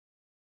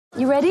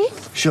You ready?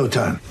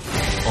 Showtime.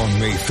 On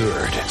May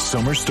 3rd,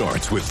 summer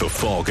starts with The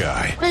Fall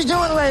Guy. Let's do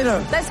it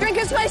later. Let's drink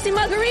a spicy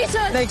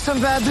margarita. Make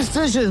some bad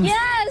decisions.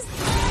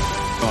 Yes!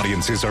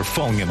 Audiences are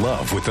falling in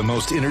love with the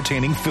most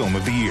entertaining film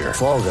of the year.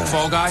 Fall Guy.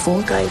 Fall Guy?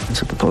 Fall guy.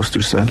 That's what the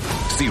poster said.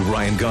 See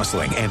Ryan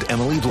Gosling and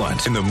Emily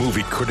Blunt in the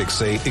movie critics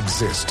say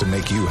exists to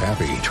make you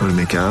happy. Trying to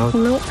make it out?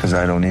 Nope. Because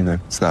I don't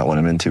either. It's not what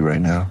I'm into right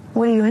now.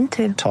 What are you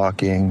into?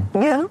 Talking.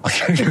 Yeah.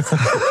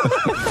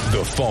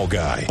 The Fall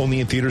Guy.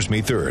 Only in theaters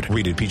May 3rd.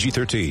 Rated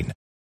PG-13.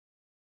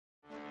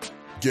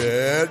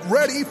 Get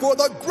ready for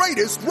the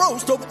greatest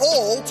roast of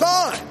all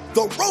time.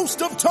 The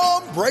Roast of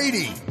Tom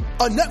Brady.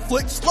 A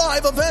Netflix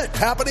live event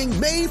happening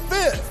May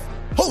 5th.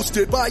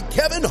 Hosted by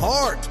Kevin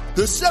Hart.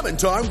 The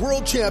 7-time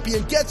world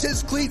champion gets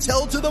his cleats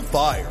held to the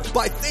fire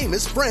by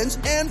famous friends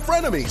and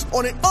frenemies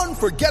on an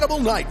unforgettable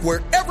night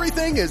where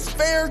everything is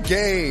fair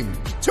game.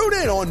 Tune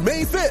in on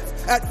May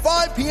 5th at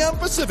 5 p.m.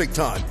 Pacific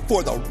time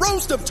for the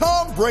Roast of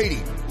Tom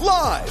Brady.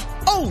 Live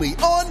only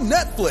on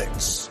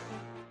Netflix.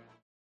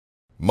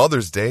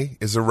 Mother's Day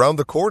is around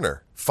the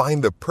corner.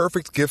 Find the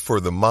perfect gift for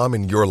the mom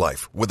in your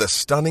life with a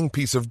stunning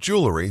piece of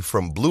jewelry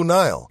from Blue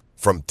Nile.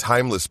 From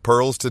timeless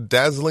pearls to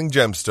dazzling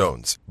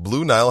gemstones,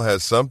 Blue Nile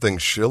has something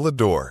she'll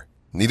adore.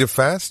 Need it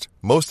fast?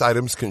 Most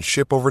items can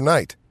ship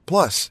overnight.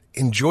 Plus,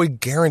 enjoy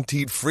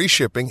guaranteed free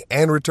shipping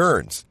and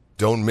returns.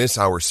 Don't miss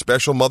our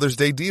special Mother's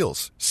Day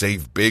deals.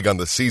 Save big on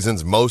the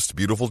season's most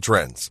beautiful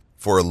trends.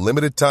 For a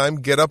limited time,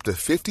 get up to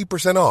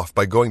 50% off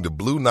by going to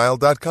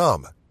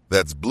BlueNile.com.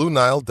 That's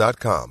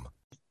BlueNile.com.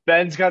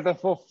 Ben's got the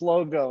full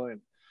flow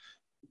going.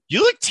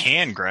 You look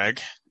tan,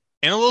 Greg,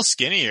 and a little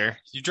skinnier.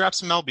 You dropped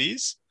some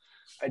lbs.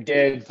 I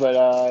did,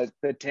 but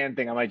the tan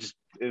thing,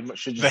 it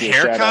should just the be a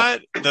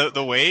haircut, shadow.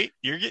 the weight.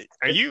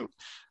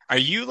 Are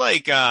you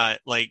like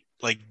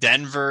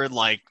Denver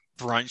like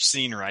brunch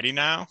scene ready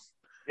now?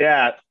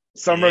 Yeah,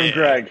 summer of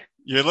Greg.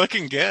 You're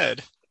looking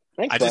good.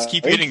 Thanks, I just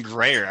keep buddy. getting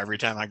grayer every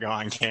time I go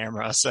on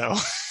camera, so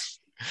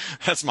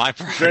that's my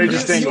Very problem.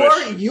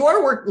 distinguished. You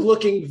are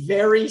looking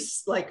very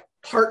like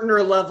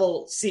partner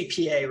level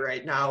CPA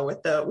right now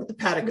with the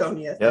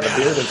Patagonia. Yeah,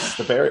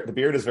 the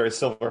beard is very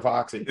silver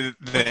foxy.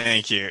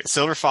 Thank you.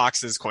 Silver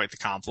Fox is quite the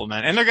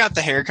compliment, and they got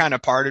the hair kind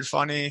of parted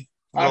funny.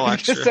 I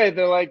was just say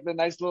they're like the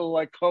nice little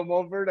like comb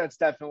over. That's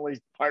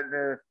definitely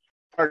partner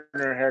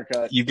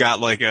haircut. You got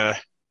like I'm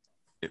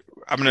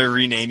gonna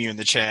rename you in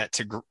the chat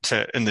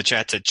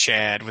to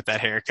Chad with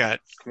that haircut.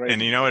 Great.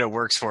 And you know what? It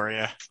works for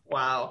you.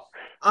 Wow.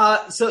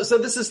 So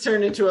this has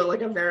turned into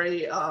a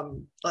very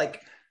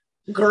like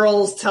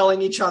girls telling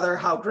each other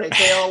how great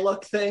they all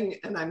look thing,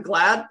 and I'm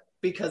glad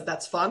because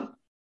that's fun.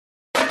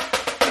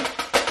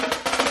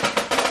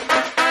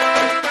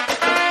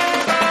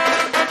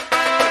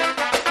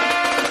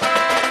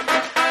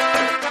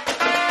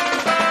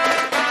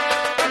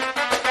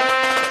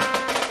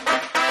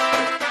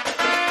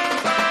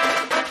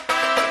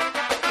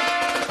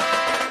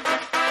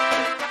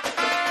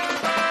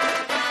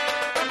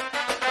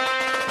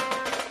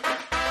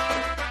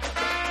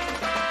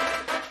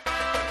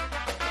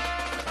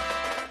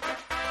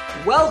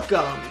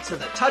 Welcome to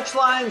the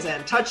Touchlines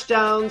and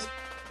Touchdowns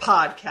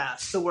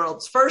podcast, the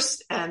world's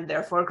first and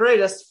therefore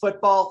greatest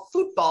football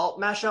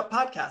mashup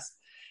podcast,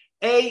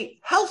 a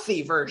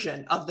healthy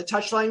version of the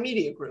Touchline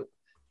Media Group.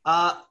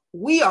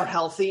 We are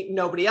healthy,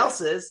 nobody else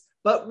is,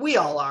 but we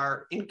all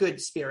are in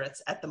good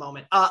spirits at the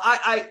moment.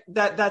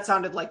 That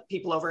sounded like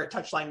people over at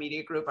Touchline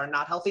Media Group are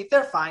not healthy.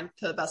 They're fine,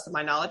 to the best of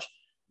my knowledge.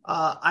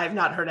 I have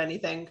not heard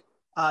anything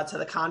to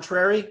the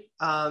contrary.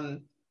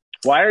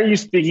 Why are you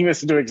speaking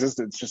this into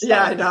existence?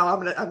 I know.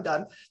 I'm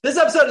done. This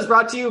episode is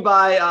brought to you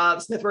by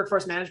Smith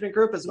Workforce Management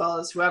Group, as well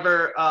as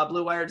whoever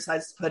Blue Wire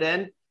decides to put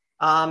in.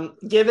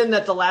 Given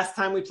that the last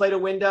time we played a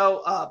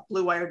window,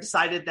 Blue Wire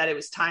decided that it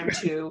was time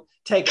to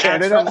take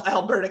ads from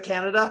Alberta,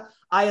 Canada.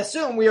 I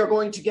assume we are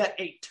going to get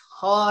a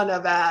ton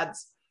of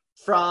ads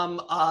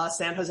from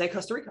San Jose,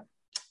 Costa Rica.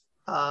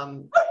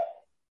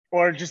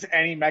 Or just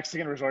any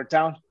Mexican resort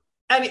town.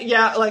 And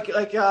yeah, like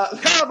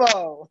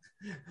Cabo.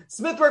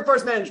 Smith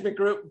Workforce Management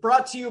Group,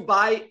 brought to you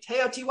by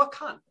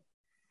Teotihuacan.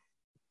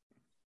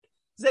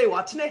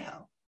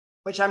 Zihuatanejo,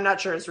 which I'm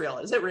not sure is real.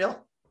 Is it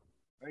real?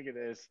 I think it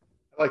is.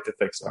 I like to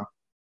think so.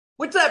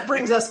 Which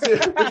brings us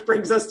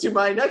to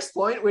my next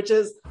point, which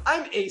is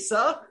I'm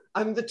Asa.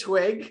 I'm the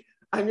Twig.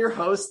 I'm your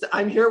host.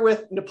 I'm here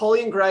with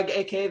Napoleon Gregg,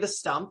 aka the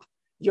Stump,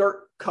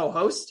 your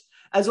co-host,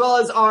 as well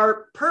as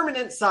our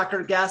permanent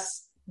soccer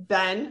guests,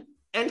 Ben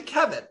and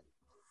Kevin.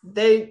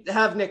 They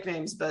have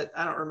nicknames, but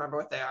I don't remember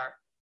what they are.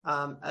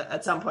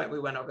 At some point we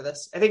went over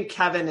this. I think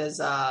Kevin is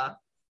Sam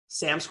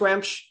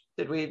Squamch.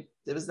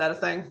 Was that a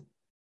thing?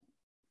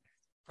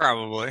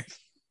 Probably.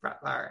 All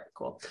right,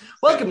 cool.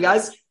 Welcome,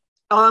 guys.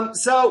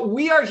 So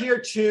we are here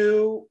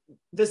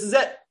this is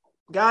it.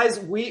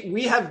 Guys,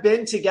 we have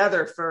been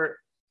together for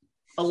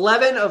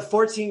 11 of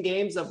 14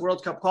 games of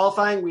World Cup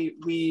qualifying.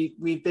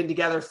 We've been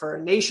together for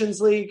a Nations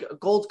League, a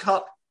Gold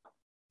Cup.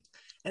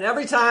 And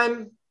every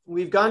time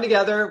we've gone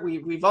together,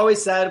 we've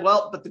always said,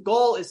 well, but the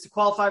goal is to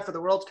qualify for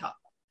the World Cup.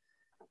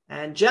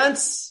 And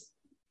gents,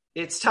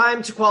 it's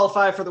time to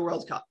qualify for the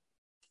World Cup.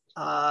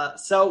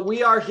 So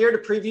we are here to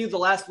preview the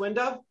last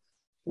window.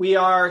 We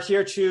are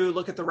here to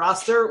look at the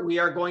roster. We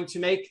are going to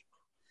make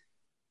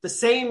the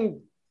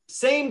same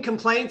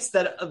complaints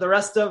that the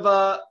rest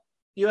of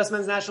U.S.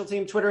 men's national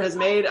team Twitter has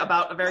made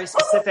about a very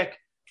specific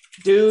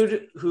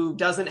dude who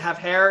doesn't have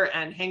hair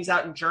and hangs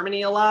out in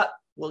Germany a lot.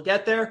 We'll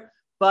get there.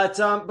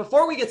 But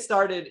before we get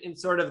started in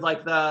sort of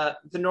like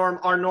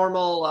our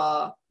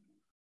normal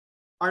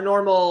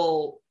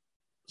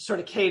sort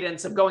of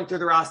cadence of going through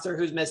the roster,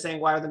 who's missing,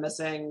 why are they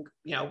missing,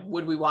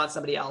 would we want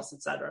somebody else,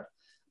 etc.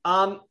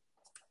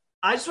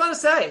 I just want to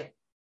say,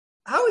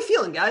 how are we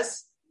feeling,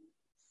 guys?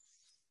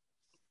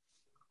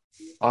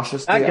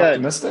 Cautiously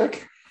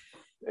optimistic.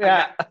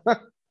 Yeah.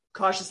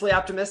 Cautiously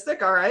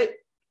optimistic. All right.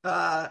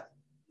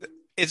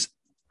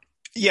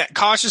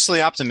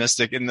 Cautiously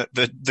optimistic. And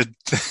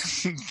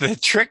the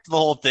trick to the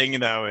whole thing,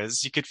 though,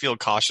 is you could feel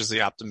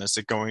cautiously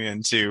optimistic going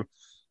into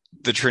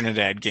the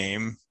Trinidad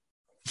game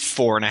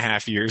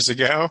 4.5 years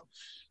ago.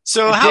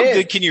 So how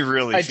good can you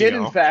really feel? I did,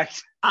 in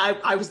fact.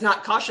 I was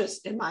not cautious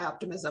in my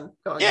optimism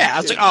going. Yeah,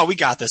 I was like, oh, we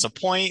got this. A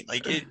point.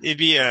 Like it'd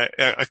be an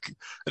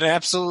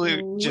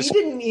absolute. We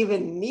didn't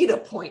even need a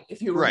point,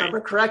 if you remember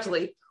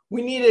correctly.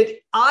 We needed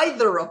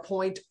either a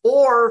point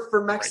or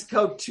for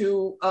Mexico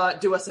to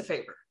do us a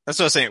favor. That's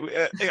what I was saying.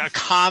 A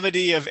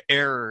comedy of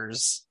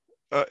errors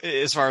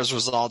as far as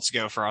results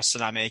go for us to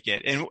not make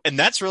it, and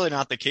that's really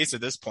not the case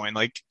at this point.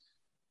 Like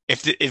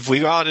if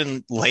we go out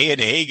and lay an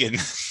egg in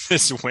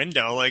this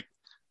window, like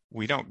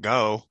we don't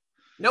go.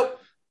 Nope.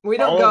 We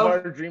don't go. All of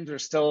our dreams are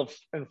still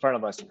in front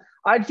of us.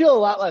 I'd feel a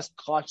lot less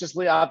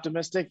cautiously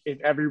optimistic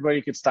if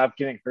everybody could stop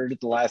getting hurt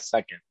at the last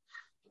second.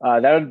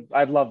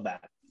 I'd love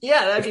that.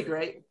 Yeah, that'd be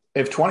great.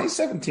 If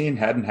 2017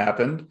 hadn't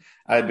happened,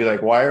 I'd be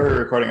like, why are we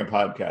recording a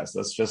podcast?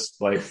 Let's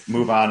just like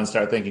move on and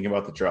start thinking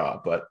about the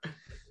draw. But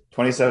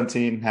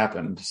 2017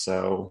 happened.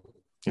 So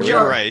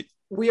you're right.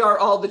 We are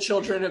all the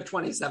children of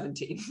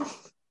 2017.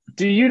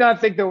 Do you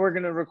not think that we're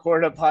going to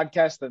record a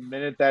podcast the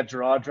minute that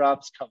draw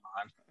drops? Come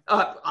on.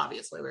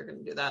 Obviously we're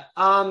going to do that.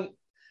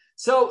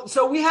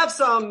 So we have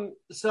some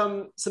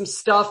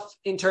stuff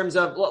in terms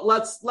of,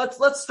 let's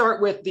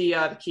start with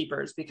the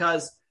keepers,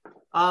 because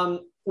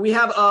we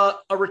have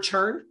a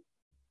return,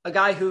 a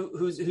guy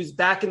who's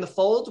back in the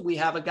fold. We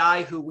have a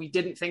guy who we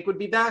didn't think would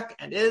be back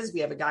and is.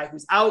 We have a guy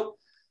who's out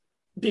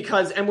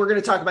and we're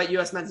going to talk about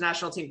U.S. men's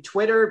national team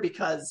Twitter,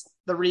 because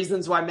the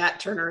reasons why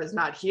Matt Turner is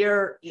not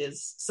here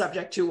is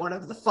subject to one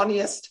of the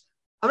funniest,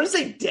 I'm going to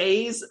say,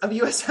 days of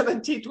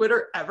USMNT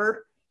Twitter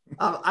ever.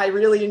 I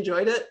really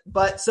enjoyed it.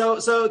 But so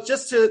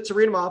just to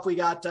read them off, we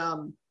got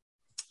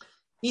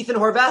Ethan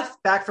Horvath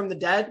back from the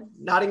dead,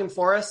 Nottingham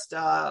Forest.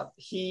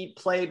 He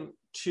played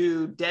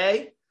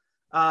today.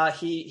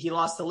 He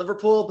lost to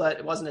Liverpool, but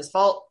it wasn't his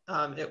fault.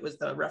 It was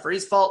the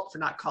referee's fault for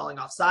not calling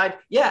offside.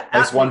 Yeah.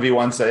 Nice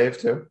 1v1 save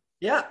too.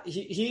 Yeah.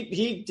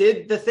 He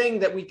did the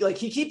thing that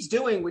he keeps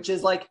doing, which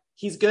is like,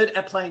 he's good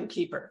at playing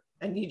keeper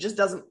and he just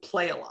doesn't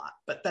play a lot,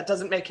 but that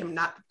doesn't make him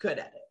not good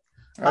at it.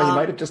 He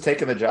might have just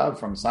taken the job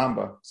from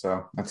Samba,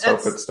 so let's hope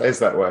it stays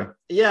that way.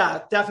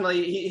 Yeah,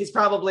 definitely. He's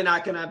probably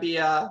not going to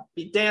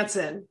be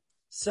dancing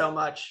so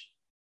much,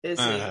 is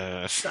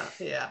he? So,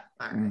 yeah.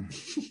 All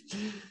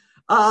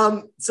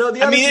right. So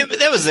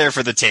that was there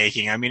for the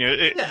taking. I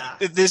mean,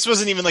 this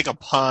wasn't even like a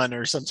pun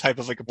or some type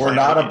of like a. We're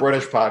not a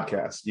British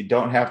podcast. You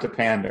don't have to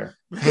pander.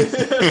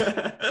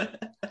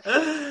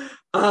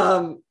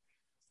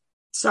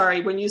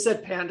 Sorry, when you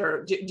said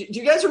pander, do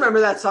you guys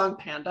remember that song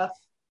Panda?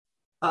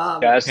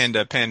 Yes.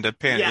 Panda.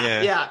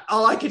 Yeah.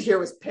 All I could hear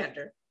was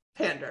pander.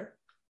 Saying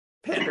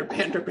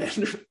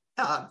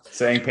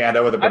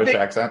panda with a British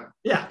accent.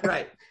 Yeah,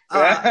 right.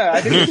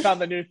 I think we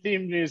found the new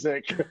theme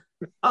music.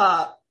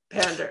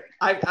 Pander.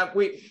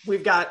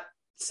 We've got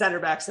center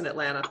backs in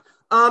Atlanta.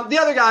 The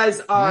other guys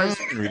are.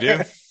 We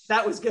do.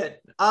 That was good.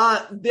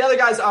 The other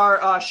guys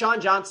are Sean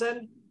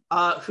Johnson,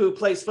 who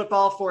plays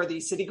football for the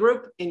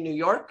Citigroup in New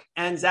York,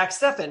 and Zach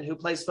Steffen, who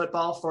plays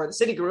football for the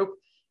Citigroup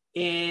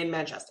in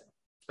Manchester.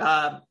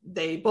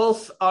 They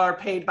both are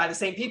paid by the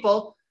same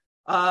people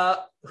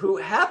who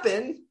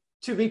happen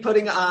to be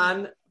putting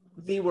on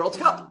the World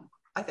Cup,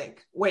 I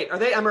think. Wait, are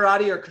they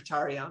Emirati or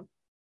Qatari owned?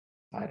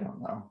 I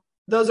don't know.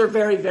 Those are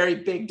very, very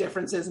big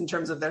differences in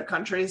terms of their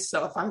countries.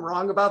 So if I'm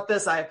wrong about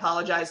this, I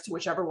apologize to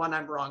whichever one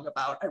I'm wrong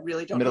about. I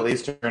really don't Middle know.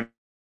 Eastern.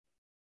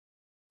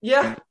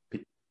 Yeah.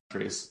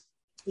 Countries.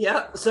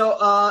 Yeah.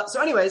 So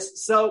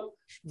anyways, so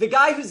the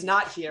guy who's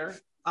not here,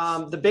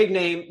 the big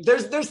name,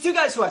 there's two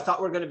guys who I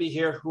thought were going to be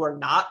here who are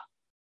not.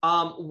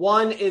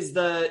 One is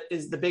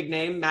the big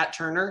name, Matt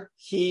Turner,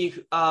 he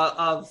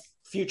of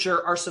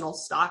future Arsenal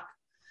stock,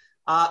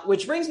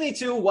 which brings me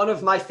to one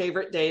of my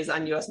favorite days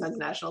on U.S. men's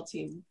national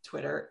team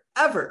Twitter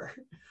ever.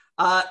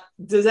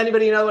 Does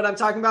anybody know what I'm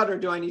talking about, or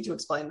do I need to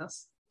explain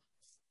this?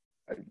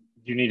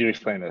 You need to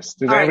explain this.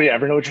 Does anybody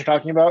ever know what you're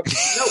talking about?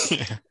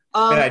 Nope.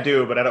 I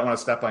do, but I don't want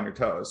to step on your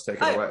toes.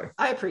 Take it away.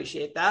 I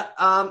appreciate that.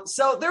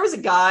 So there was a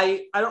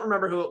guy, I don't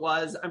remember who it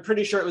was. I'm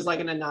pretty sure it was like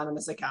an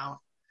anonymous account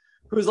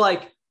who's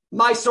like,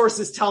 my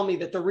sources tell me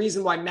that the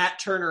reason why Matt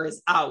Turner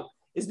is out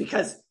is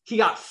because he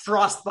got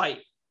frostbite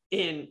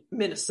in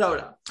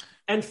Minnesota.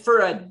 And for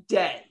a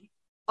day,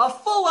 a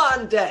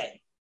full-on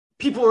day,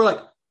 people were like,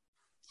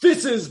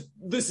 this is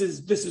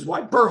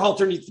why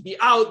Berhalter needs to be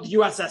out, the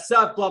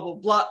USSF, blah, blah,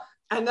 blah.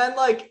 And then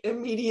like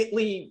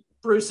immediately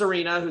Bruce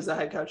Arena, who's the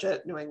head coach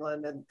at New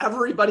England, and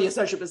everybody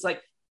associated is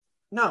like,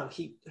 no,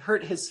 he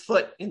hurt his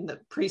foot in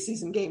the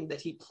preseason game that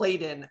he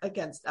played in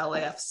against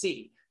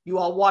LAFC. You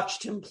all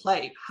watched him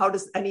play. How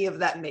does any of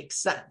that make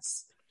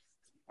sense?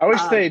 I wish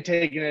they had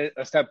taken it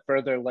a step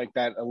further, like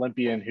that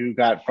Olympian who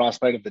got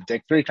frostbite of the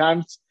dick 3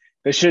 times.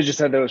 They should have just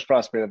said there was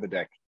frostbite of the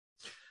dick.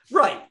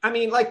 Right. I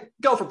mean, like,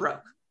 go for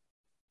broke.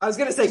 I was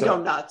going to say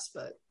go nuts,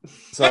 but...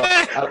 So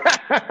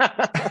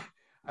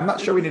I'm not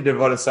sure we need to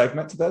devote a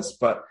segment to this,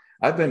 but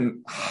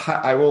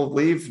I will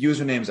leave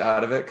usernames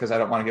out of it because I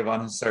don't want to give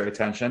unnecessary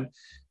attention.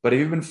 But have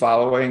you been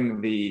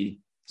following the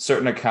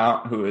certain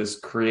account who is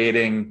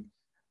creating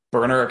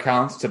burner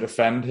accounts to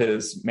defend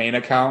his main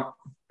account?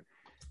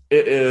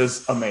 It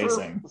is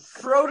amazing.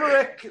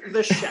 Froderick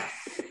the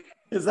Chef.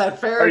 Is that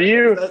fair? Are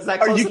you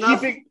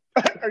enough?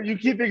 Are you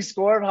keeping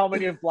score of how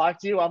many have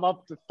blocked you? I'm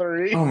up to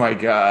 3. Oh my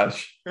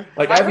gosh.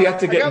 Like I've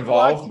yet to get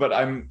involved, but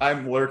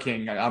I'm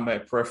lurking on my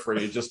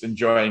periphery, just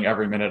enjoying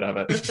every minute of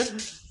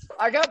it.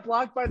 I got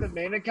blocked by the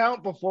main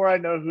account before I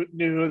knew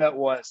who that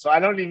was. So I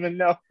don't even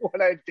know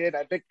what I did.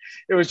 I think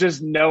it was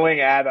just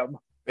knowing Adam.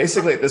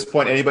 Basically, at this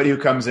point, anybody who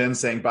comes in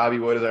saying Bobby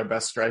Wood is our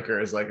best striker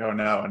is like, oh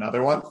no,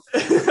 another one.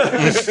 And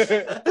that's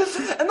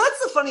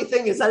the funny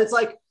thing is that it's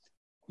like,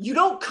 you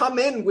don't come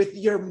in with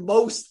your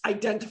most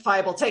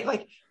identifiable take.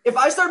 Like if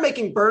I start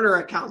making burner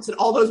accounts and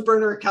all those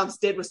burner accounts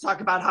did was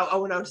talk about how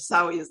Owen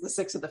Otasowie is the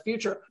 6 of the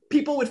future,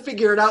 people would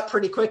figure it out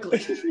pretty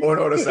quickly. Owen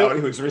Otasowie,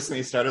 who's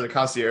recently started a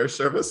concierge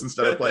service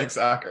instead of playing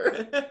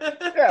soccer.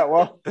 Yeah,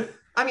 well,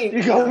 I mean,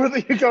 you go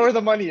where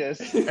the money is.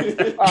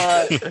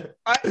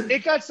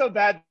 It got so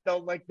bad though,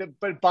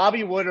 but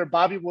Bobby Wood or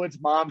Bobby Wood's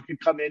mom could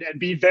come in and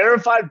be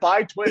verified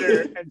by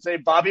Twitter and say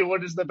Bobby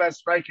Wood is the best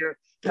striker.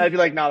 And I'd be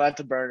like, no, that's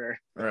a burner.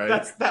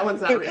 Right. That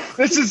one's not real.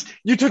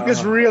 You took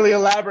this really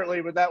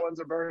elaborately, but that one's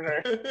a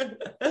burner.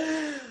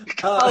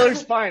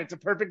 Collar's fine. It's a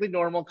perfectly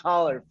normal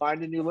collar.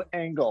 Find a new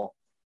angle.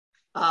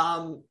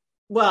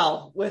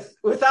 Well,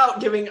 without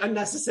giving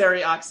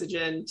unnecessary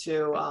oxygen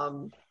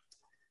to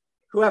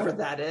whoever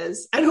that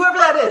is, and whoever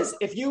that is,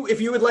 if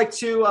you would like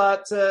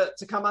to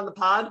come on the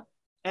pod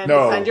and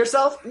defend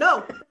yourself,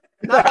 no.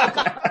 Not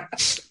welcome.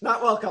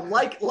 Not welcome.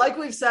 Like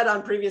we've said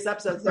on previous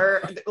episodes,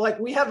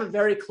 we have a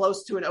very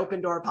close to an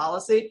open door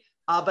policy,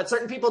 but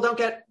certain people don't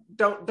get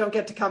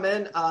to come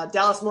in.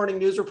 Dallas Morning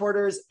News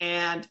reporters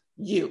and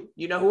you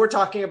know who we're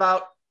talking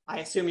about. I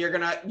assume you're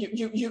gonna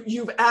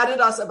you've added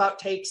us about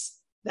takes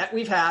that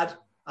we've had.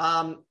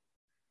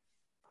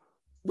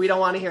 We don't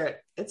want to hear it.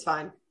 It's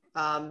fine.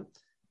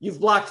 You've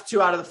blocked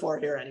 2 out of the 4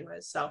 here,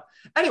 anyways. So,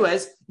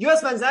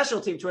 U.S. men's national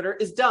team Twitter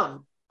is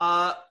dumb.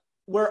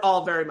 We're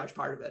all very much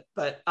part of it,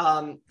 but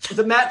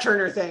the Matt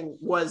Turner thing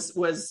was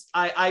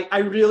I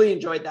really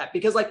enjoyed that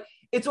because like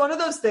it's one of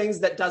those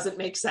things that doesn't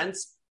make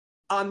sense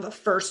on the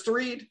first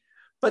read,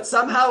 but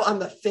somehow on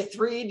the 5th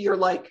read you're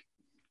like,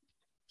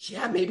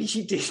 yeah, maybe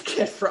he did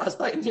get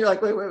frostbite, and you're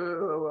like, wait,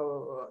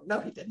 no,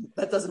 he didn't.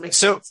 That doesn't make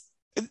sense.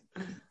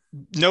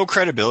 No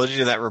credibility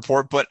to that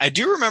report, but I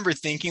do remember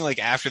thinking like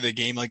after the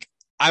game, like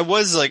I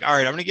was like, all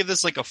right, I'm gonna give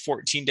this like a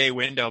 14-day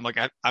window. I'm like,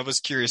 I was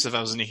curious if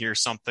I was gonna hear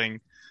something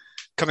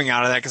coming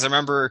out of that, because I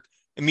remember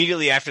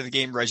immediately after the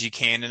game, Reggie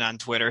Cannon on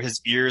Twitter,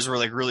 his ears were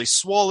like really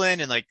swollen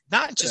and like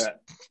not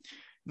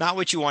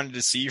what you wanted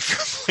to see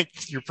from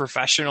like your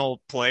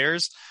professional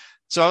players.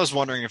 So I was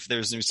wondering if there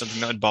was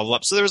something that would bubble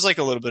up. So there was like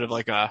a little bit of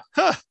like I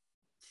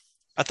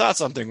thought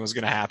something was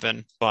going to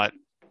happen, but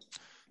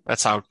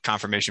that's how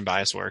confirmation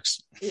bias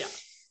works. Yeah.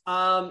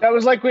 That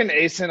was like when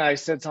Ace and I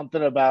said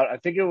something about, I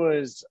think it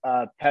was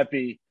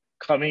Pepe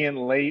coming in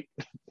late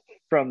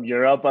from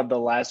Europe on the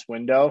last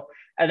window.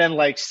 And then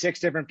like 6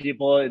 different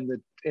people in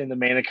the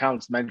main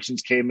account's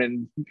mentions came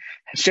in,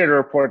 shared a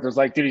report that was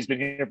like, dude, he's been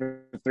here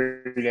for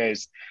 3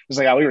 days. It's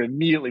like, we were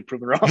immediately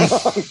proven wrong.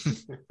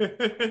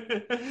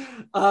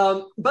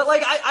 But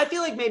like, I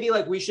feel like maybe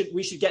like we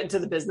should get into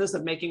the business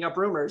of making up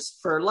rumors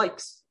for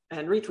likes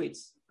and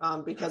retweets.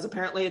 Because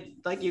apparently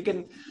like you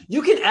can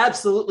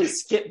absolutely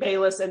Skip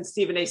Bayless and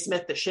Stephen A.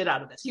 Smith the shit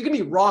out of this. You can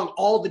be wrong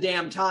all the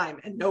damn time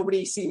and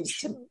nobody seems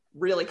to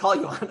really call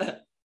you on it.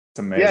 It's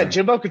amazing. Yeah,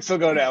 Jimbo could still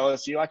go to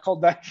LSU. I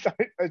called that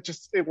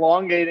just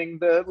elongating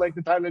the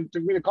time it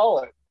took me to call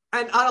it.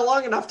 And on a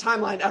long enough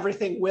timeline,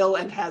 everything will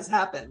and has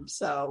happened.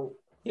 So,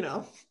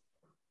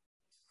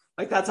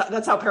 like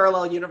that's how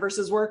parallel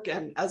universes work.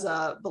 And as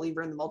a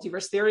believer in the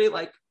multiverse theory,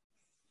 like,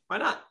 why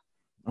not?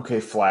 Okay,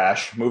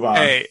 Flash, move on.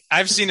 Hey,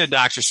 I've seen a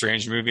Doctor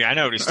Strange movie. I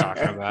know what he's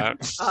talking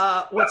about.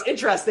 What's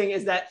interesting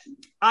is that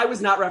I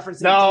was not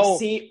referencing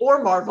DC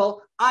or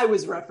Marvel. I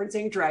was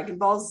referencing Dragon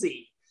Ball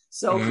Z.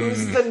 So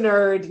who's the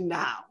nerd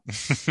now?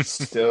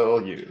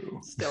 Still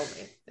you. Still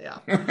me.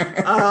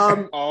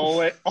 Yeah.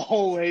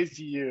 Always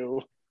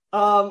you.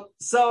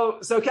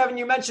 So Kevin,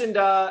 you mentioned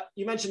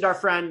our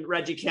friend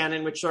Reggie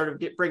Cannon, which sort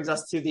of brings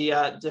us to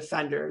the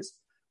defenders.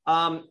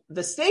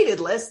 The stated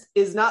list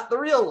is not the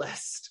real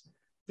list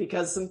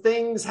because some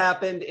things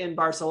happened in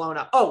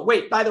Barcelona. Oh,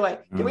 wait, by the way,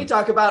 can we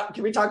talk about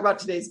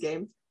today's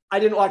game? I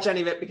didn't watch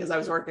any of it because I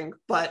was working,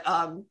 but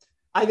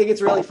I think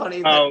it's really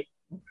funny that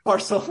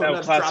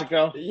Barcelona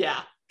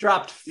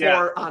dropped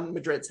 4 on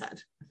Madrid's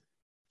head.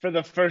 For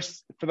the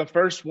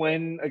first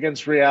win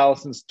against Real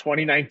since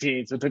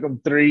 2019, so it took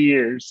them 3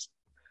 years.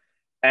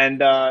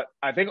 And I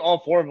think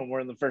all 4 of them were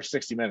in the first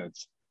 60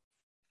 minutes.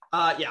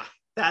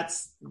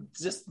 That's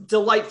just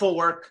delightful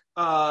work.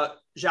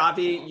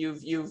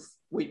 Xavi,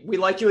 we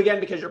like you again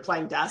because you're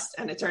playing Dest,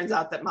 and it turns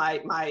out that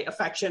my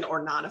affection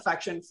or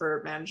non-affection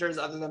for managers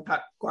other than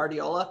Pep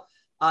Guardiola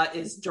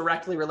is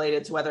directly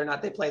related to whether or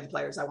not they play the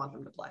players I want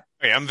them to play.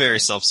 I'm very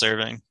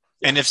self-serving.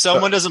 And if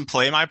someone doesn't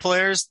play my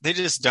players, they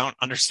just don't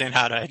understand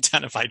how to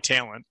identify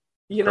talent.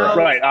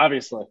 Right,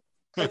 obviously.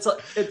 It's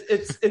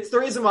the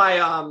reason why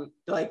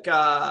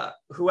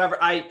whoever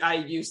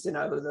I used to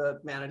know who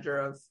the manager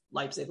of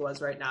Leipzig was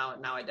right now,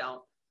 and now I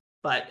don't.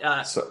 But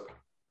it's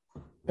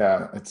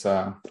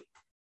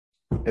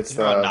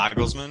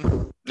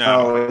Nagelsmann.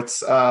 No, it's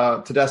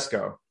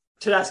Tedesco.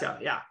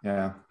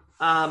 Yeah.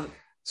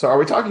 So are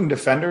we talking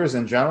defenders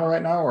in general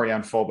right now, or are we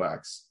on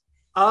fullbacks?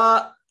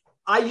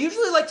 I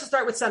usually like to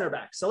start with center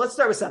backs, so let's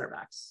start with center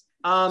backs.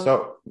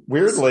 So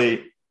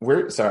weirdly,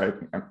 sorry,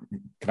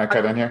 can I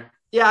cut in here?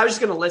 Yeah, I was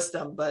just going to list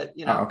them, but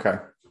okay.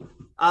 Go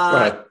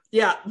ahead.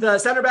 Yeah, the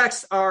center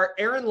backs are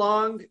Aaron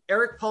Long,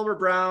 Eric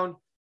Palmer-Brown,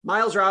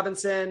 Miles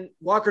Robinson,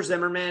 Walker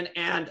Zimmerman,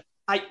 and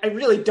I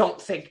really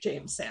don't think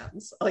James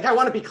Sands. I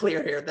want to be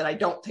clear here that I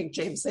don't think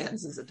James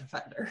Sands is a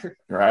defender.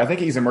 Right. I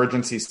think he's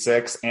emergency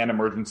 6 and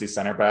emergency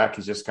center back.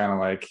 He's just kind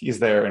of he's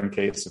there in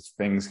case of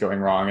things going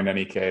wrong in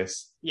any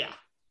case. Yeah.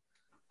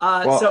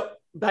 So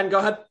Ben, go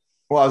ahead.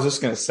 Well, I was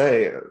just going to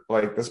say,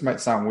 this might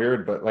sound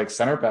weird, but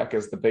center back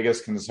is the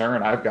biggest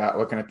concern I've got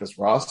looking at this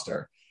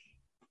roster.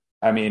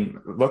 I mean,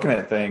 looking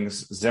at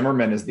things,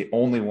 Zimmerman is the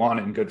only one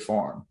in good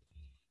form.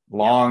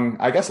 Long,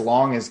 I guess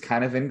Long is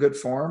kind of in good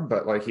form,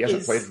 but he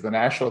hasn't played for the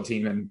national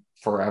team in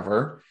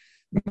forever.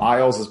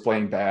 Miles is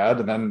playing bad.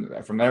 And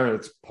then from there,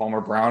 it's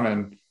Palmer, Brown,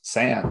 and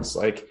Sands.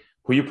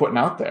 Who you putting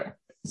out there?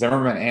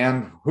 Zimmerman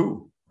and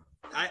who?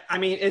 I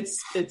mean, it's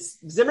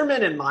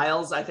Zimmerman and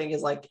Miles, I think,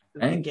 is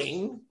the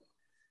game.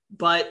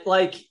 But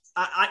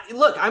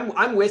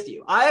I'm with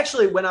you. I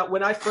actually, when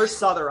I first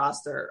saw the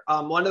roster,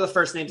 one of the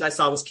first names I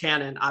saw was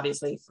Cannon,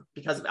 obviously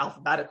because of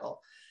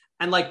alphabetical.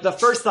 And the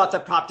first thought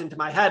that popped into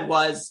my head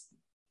was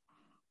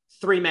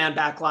 3-man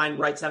back line,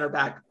 right center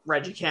back,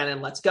 Reggie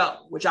Cannon, let's go,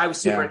 which I was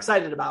super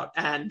excited about.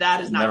 And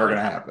that is never going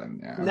to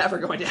happen. Yeah. Never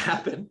going to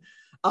happen.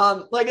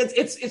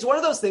 It's one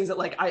of those things that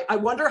I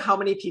wonder how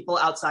many people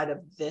outside of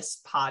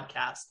this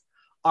podcast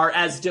are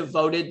as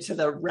devoted to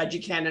the Reggie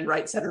Cannon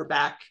right center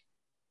back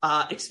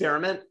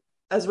experiment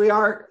as we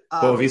are.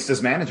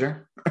 Boavista's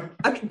manager.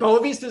 I mean,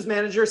 Boavista's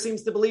manager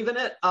seems to believe in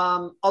it.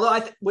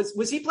 Although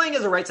was he playing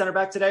as a right center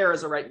back today or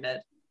as a right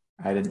mid?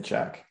 I didn't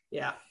check.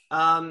 Yeah.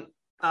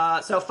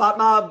 So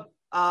Fatma,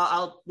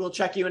 we'll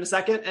check you in a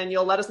second and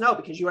you'll let us know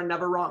because you are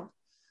never wrong.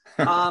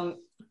 And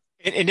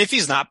if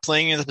he's not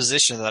playing in the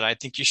position that I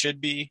think you should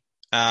be,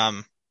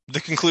 the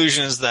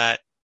conclusion is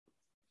that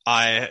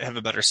I have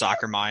a better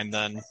soccer mind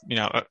than,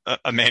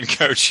 a man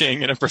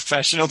coaching in a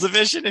professional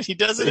division, and he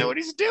doesn't know what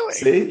he's doing.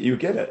 See, you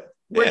get it.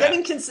 We're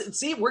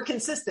we're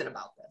consistent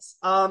about this.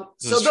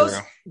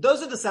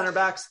 Those are the center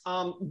backs.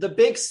 The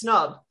big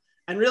snub,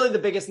 and really the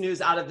biggest news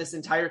out of this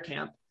entire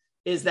camp,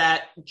 is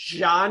that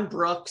John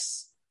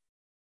Brooks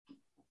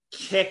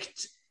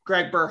kicked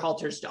Greg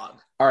Berhalter's dog.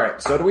 All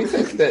right. So do we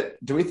think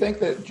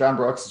that John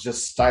Brooks is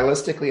just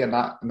stylistically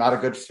not a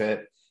good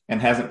fit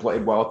and hasn't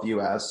played well at the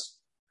U.S.?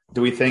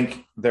 Do we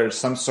think there's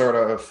some sort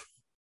of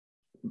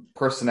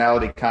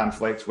personality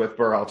conflict with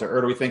Berhalter,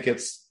 or do we think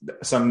it's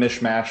some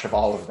mishmash of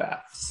all of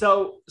that?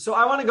 So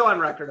I want to go on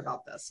record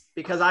about this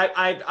because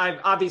I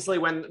obviously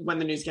when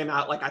the news came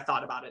out, I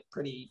thought about it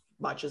pretty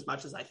much as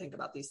I think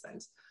about these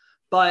things.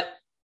 But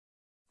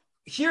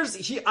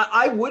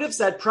I would have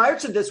said prior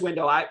to this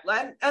window,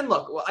 and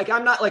look,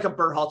 I'm not a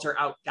Berhalter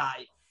out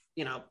guy,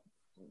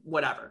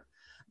 whatever.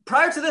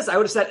 Prior to this, I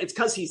would have said it's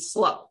because he's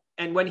slow.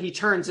 And when he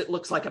turns, it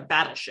looks like a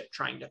battleship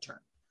trying to turn.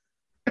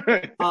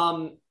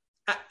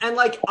 And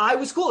I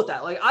was cool with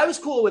that. I was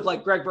cool with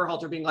Greg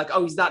Berhalter being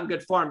oh, he's not in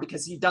good form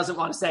because he doesn't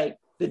want to say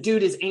the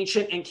dude is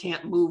ancient and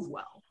can't move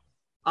well.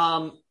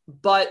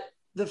 But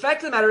the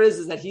fact of the matter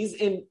is that he's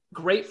in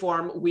great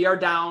form. We are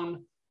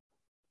down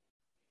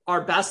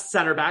our best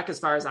center back as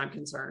far as I'm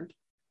concerned.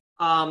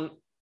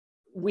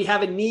 We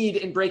have a need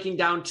in breaking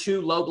down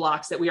 2 low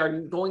blocks that we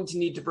are going to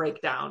need to break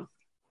down.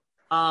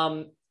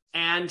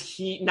 And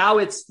he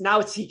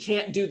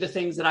can't do the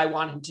things that I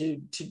want him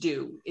to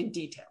do in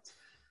details.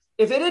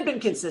 If it had been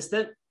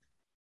consistent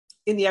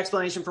in the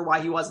explanation for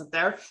why he wasn't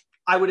there,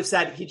 I would have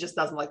said he just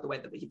doesn't like the way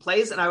that he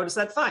plays. And I would have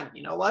said, fine,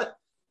 you know what?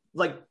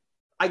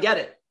 I get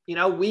it.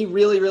 We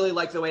really, really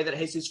like the way that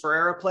Jesus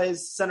Ferreira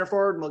plays center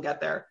forward, and we'll get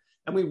there.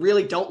 And we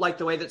really don't like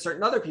the way that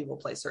certain other people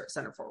play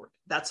center forward.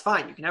 That's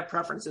fine. You can have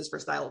preferences for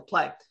style of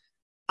play.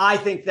 I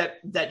think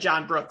that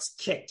John Brooks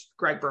kicked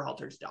Greg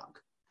Berhalter's dog.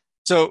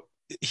 So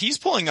he's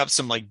pulling up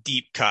some like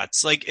deep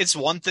cuts. Like it's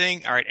one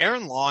thing. All right.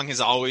 Aaron Long has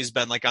always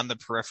been like on the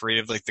periphery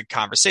of like the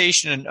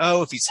conversation and,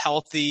 oh, if he's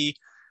healthy,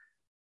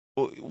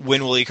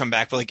 when will he come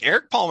back? But like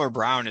Eric Palmer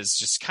Brown is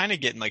just kind of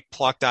getting like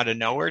plucked out of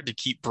nowhere to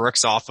keep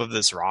Brooks off of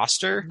this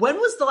roster. When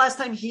was the last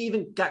time he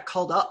even got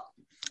called up?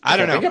 I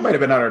don't know. I think it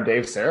might've been under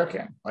Dave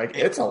Sarakin. Like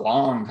it's a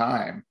long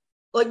time.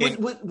 Like,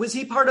 was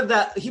he part of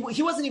that? He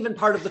wasn't even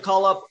part of the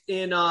call up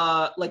in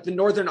like the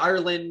Northern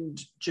Ireland,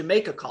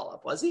 Jamaica call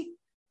up, was he?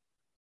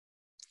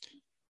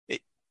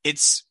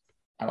 It's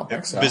I don't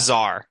think so.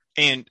 Bizarre.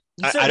 And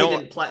I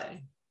didn't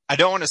play. I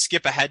don't want to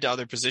skip ahead to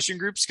other position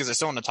groups because I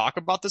still want to talk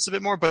about this a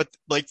bit more, but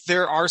like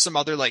there are some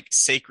other like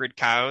sacred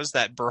cows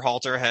that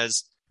Berhalter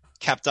has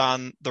kept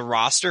on the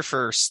roster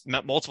for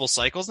multiple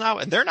cycles now,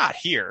 and they're not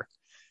here.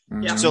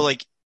 Yeah. So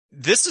like,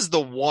 this is the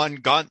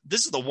one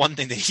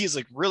thing that he's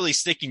like really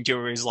sticking to,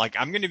 where he's like,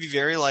 I'm going to be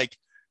very like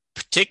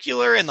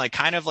particular and like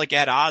kind of like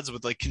at odds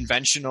with like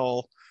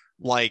conventional,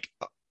 like,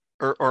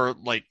 or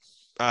like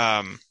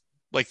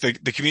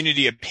the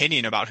community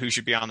opinion about who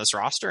should be on this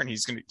roster. And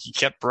he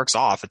kept Brooks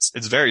off.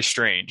 It's very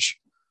strange.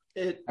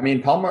 I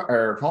mean,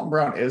 Palmer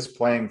Brown is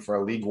playing for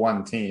a League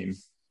One team.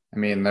 I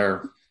mean,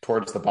 they're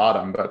towards the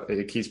bottom, but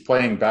he's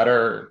playing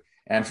better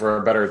and for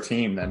a better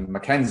team than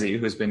McKenzie,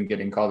 who's been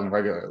getting called in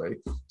regularly.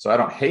 So I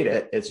don't hate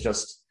it. It's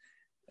just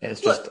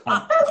it's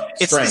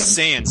the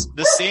Sands.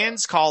 The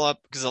Sands call up,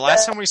 because the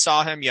last time we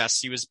saw him, yes,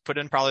 he was put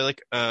in probably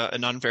like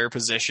an unfair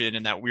position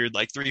in that weird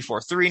like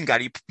 3-4-3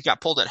 and he got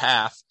pulled at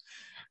half.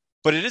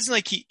 But it isn't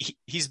like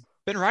he's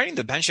been riding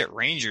the bench at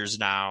Rangers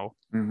now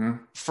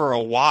for a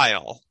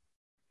while.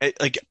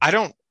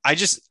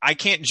 I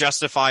can't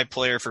justify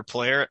player for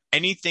player.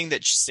 Anything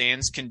that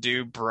Sands can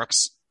do,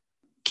 Brooks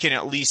can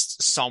at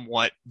least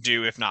somewhat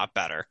do, if not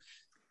better.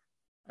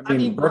 I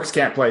mean Brooks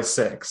can't play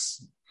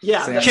 6.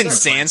 Yeah. Can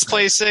Sands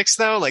play 6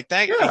 though? Like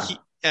that?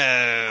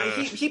 Yeah.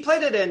 He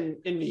played it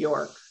in New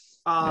York.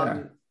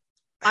 My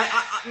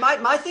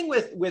thing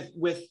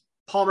with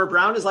Palmer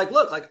Brown is like,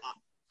 look, like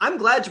I'm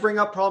glad to bring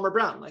up Palmer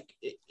Brown. Like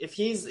if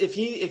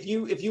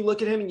you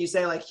look at him and you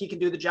say like he can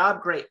do the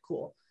job, great,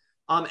 cool.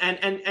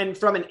 And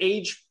from an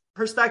age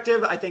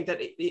perspective, I think that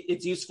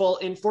it's useful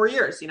in 4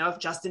 years. You know, if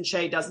Justin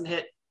Shea doesn't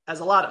hit as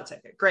a lotto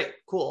ticket, great,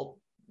 cool.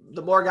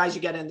 The more guys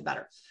you get in, the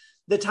better.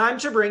 The time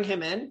to bring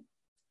him in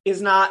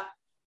is not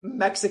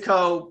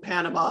Mexico,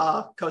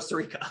 Panama, Costa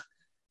Rica,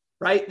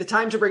 right? The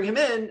time to bring him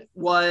in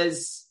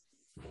was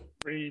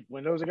 3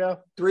 windows ago.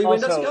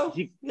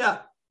 Yeah.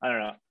 I don't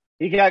know.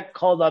 He got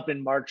called up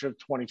in March of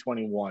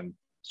 2021.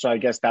 So I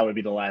guess that would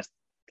be the last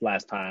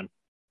time.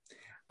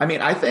 I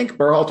mean, I think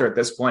Berhalter at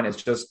this point is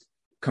just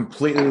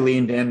completely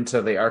leaned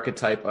into the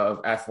archetype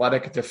of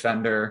athletic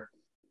defender,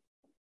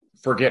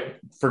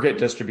 forget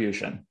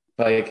distribution.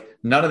 Like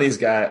none of these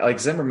guys, like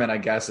Zimmerman, I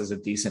guess, is a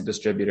decent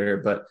distributor,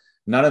 but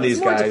none of these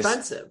guys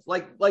defensive.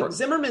 Like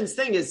Zimmerman's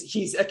thing is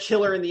he's a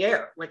killer in the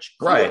air, which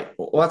cool. Right.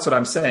 Well, that's what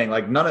I'm saying.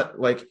 Like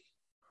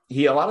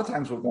he a lot of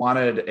times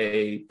wanted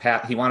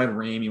he wanted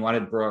Ream, he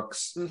wanted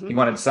Brooks, he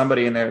wanted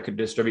somebody in there that could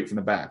distribute from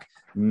the back.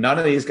 None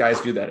of these guys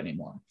do that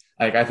anymore.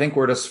 Like I think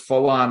we're just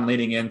full on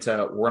leading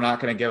into we're not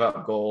going to give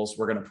up goals,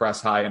 we're going to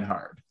press high and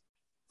hard.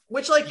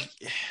 Which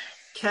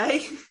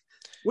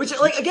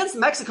against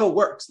Mexico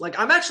works. Like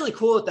I'm actually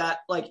cool with that.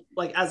 Like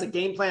as a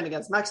game plan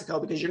against Mexico,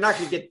 because you're not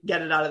going to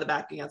get it out of the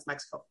back against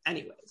Mexico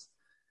anyways.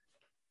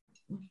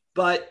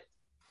 But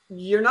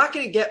you're not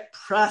going to get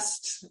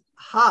pressed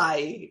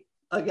high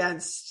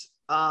against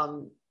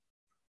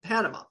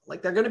Panama.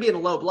 Like they're going to be in a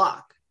low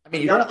block. I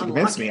mean, you don't have to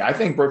convince me. I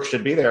think Brooks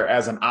should be there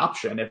as an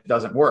option if it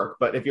doesn't work.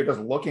 But if you're just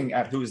looking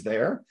at who's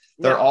there,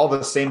 they're all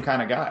the same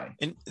kind of guy.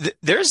 And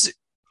there's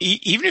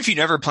even if you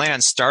never plan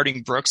on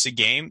starting Brooks a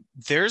game,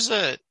 there's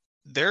a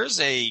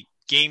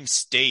game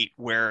state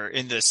where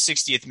in the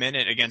 60th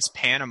minute against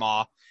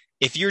Panama,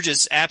 if you're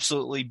just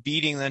absolutely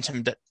beating them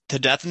to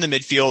death in the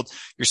midfield,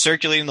 you're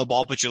circulating the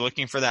ball, but you're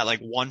looking for that like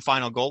one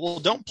final goal. Well,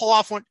 don't pull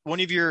off one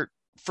of your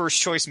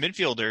first choice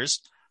midfielders.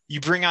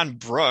 You bring on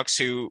Brooks,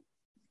 who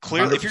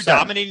clearly, 100%. If you're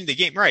dominating the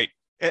game, right.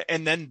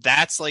 And then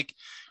that's like,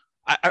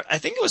 I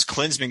think it was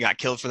Klinsmann got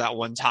killed for that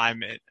one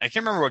time. I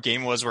can't remember what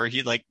game it was where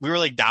we were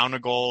like down a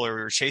goal or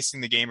we were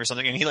chasing the game or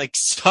something. And he like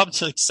subbed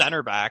to like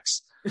center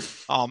backs.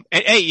 And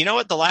hey, you know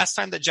what? The last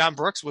time that John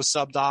Brooks was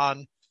subbed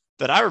on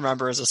that I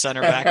remember as a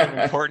center back in an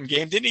important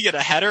game, didn't he get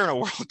a header in a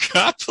World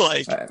Cup?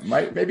 Like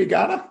maybe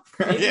Ghana.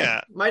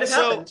 Yeah. Might have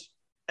happened.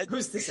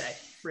 Who's to say,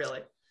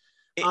 really?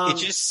 It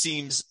just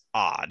seems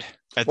odd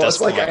at well, this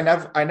it's point.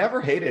 Like I never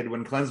hated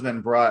when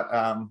Klinsmann brought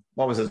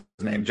what was his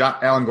name?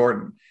 Alan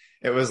Gordon.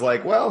 It was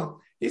like,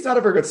 well, he's not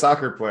a very good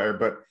soccer player,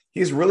 but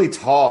he's really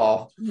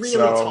tall.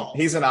 Tall.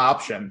 He's an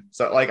option.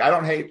 So like I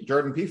don't hate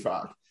Jordan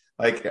Pefok.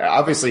 Like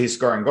obviously he's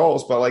scoring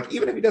goals, but like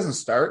even if he doesn't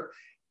start,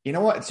 you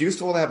know what? It's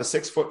useful to have a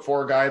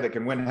 6'4" guy that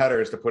can win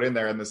headers to put in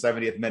there in the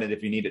 70th minute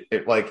if you need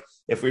it. Like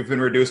if we've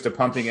been reduced to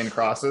pumping in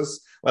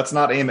crosses, let's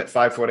not aim at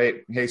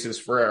 5'8" Jesus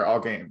Ferrer all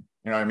game.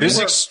 You know what I mean? There's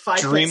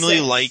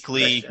extremely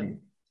likely.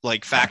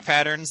 like fact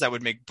patterns that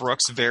would make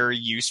Brooks very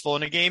useful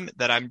in a game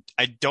that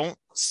I don't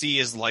see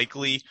as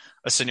likely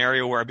a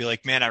scenario where I'd be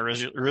like, man, I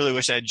really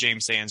wish I had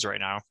James Sands right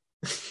now.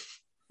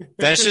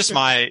 That's just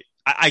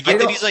I get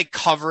that he's like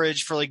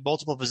coverage for like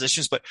multiple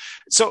positions, but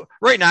so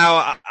right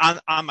now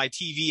on my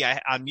TV,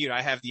 on mute,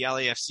 I have the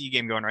LAFC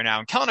game going right now,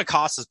 and Kellen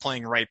Acosta is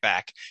playing right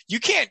back.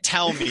 You can't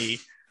tell me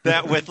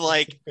that with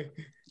like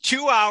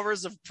 2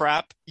 hours of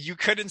prep, you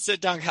couldn't sit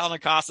down Kellen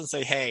Acosta and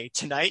say, hey,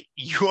 tonight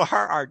you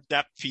are our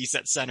depth piece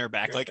at center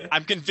back. Like,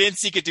 I'm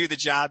convinced he could do the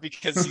job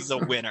because he's a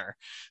winner.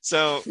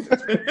 So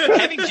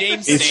having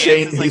James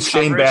Sands he's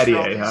Shane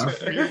Battier,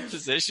 huh?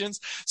 Positions,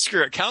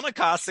 screw it. Kellen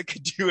Acosta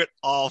could do it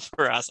all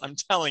for us. I'm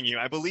telling you,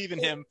 I believe in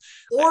him.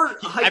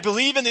 I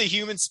believe in the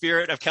human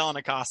spirit of Kellen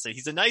Acosta.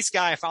 He's a nice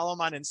guy. I follow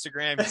him on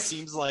Instagram. He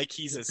seems like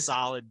he's a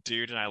solid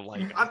dude, and I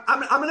like him.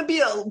 I'm going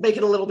to make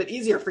it a little bit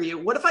easier for you.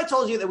 What if I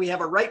told you that we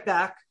have a right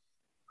back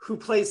who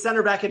plays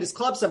center back at his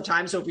club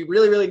sometimes? So if we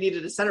really, really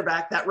needed a center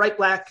back, that right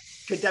back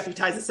could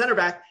deputize the center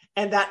back.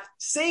 And that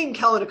same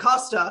Kellen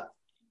Acosta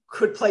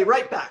could play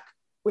right back,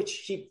 which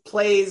he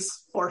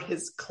plays for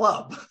his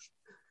club.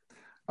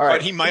 All right.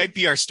 But he might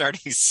be our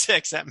starting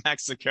 6 at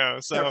Mexico.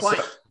 So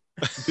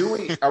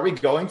are we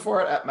going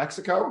for it at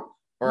Mexico?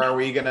 Or are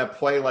we going to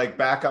play like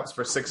backups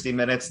for 60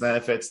 minutes? Then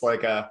if it's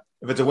a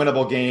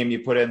winnable game, you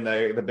put in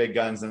the big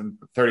guns and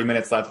 30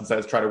 minutes left and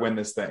says, try to win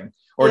this thing.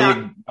 Or do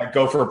you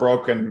go for a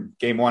broken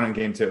game 1 and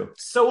game 2?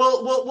 So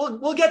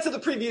we'll get to the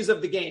previews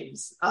of the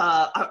games.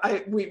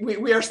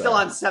 We are still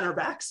on center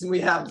backs, and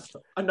we have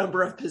a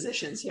number of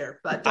positions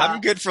here. But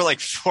I'm good for like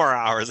 4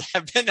 hours.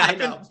 I've been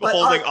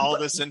holding all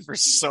this in for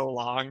so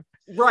long.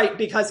 Right,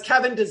 because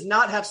Kevin does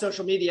not have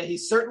social media.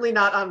 He's certainly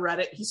not on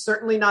Reddit. He's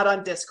certainly not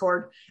on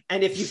Discord.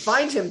 And if you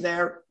find him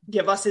there,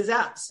 give us his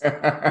apps,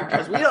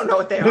 because we don't know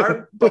what they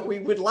are, but we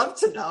would love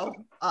to know.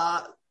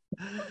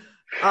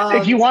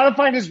 If you want to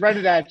find his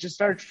Reddit app, just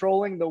start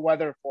trolling the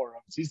weather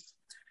forums.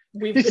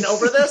 We've been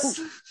over this.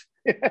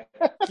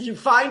 You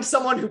find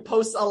someone who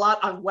posts a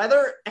lot on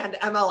weather and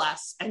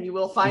MLS, and you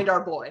will find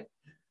our boy.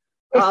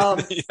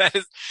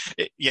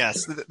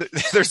 Yes,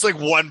 there's like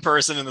one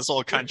person in this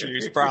whole country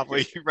who's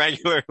probably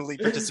regularly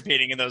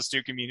participating in those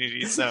two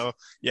communities. So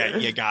yeah,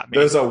 you got me.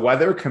 There's a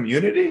weather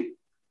community?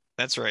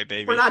 That's right,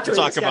 baby. We're not doing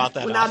talk about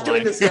that. We're not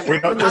doing this. We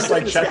don't just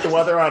like check the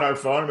weather on our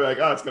phone and be like,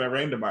 oh, it's going to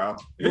rain tomorrow.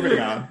 Moving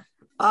on.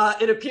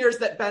 It appears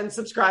that Ben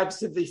subscribes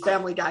to the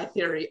Family Guy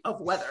theory of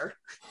weather.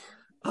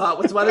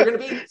 What's the weather going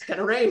to be? It's going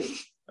to rain.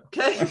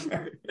 Okay.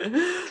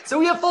 So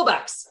we have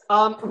fullbacks.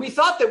 We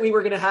thought that we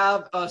were going to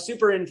have a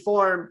super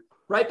informed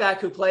right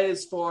back who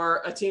plays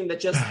for a team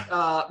that just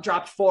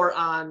dropped 4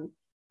 on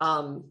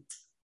Carlo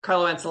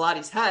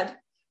Ancelotti's head.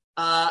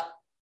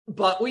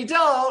 But we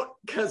don't,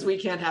 because we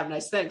can't have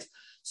nice things.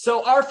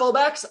 So our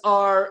fullbacks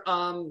are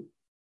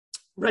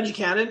Reggie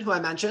Cannon, who I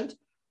mentioned.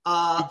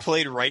 Who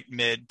played right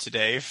mid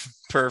today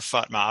per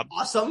FUTMob.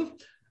 Awesome.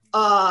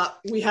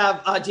 We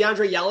have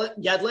DeAndre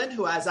Yedlin,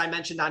 who, as I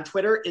mentioned on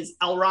Twitter, is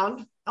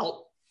Elrond.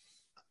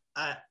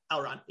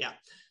 Elrond, yeah.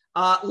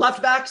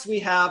 Left backs, we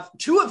have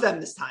 2 of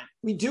them this time.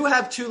 We do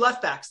have 2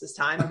 left backs this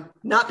time,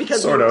 not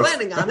because we were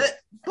planning on it,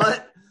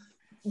 but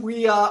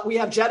we have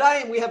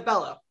Jedi and we have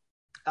Bello.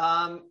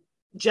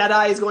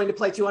 Jedi is going to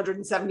play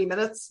 270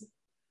 minutes.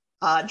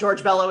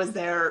 George Bello is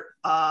there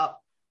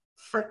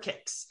for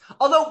kicks.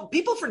 Although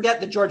people forget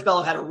that George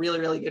Bello had a really,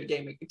 really good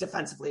game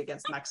defensively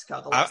against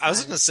Mexico. I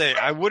was going to say,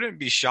 I wouldn't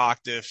be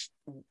shocked if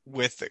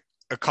with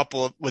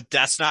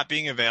Dest not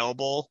being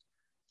available,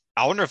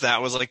 I wonder if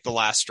that was like the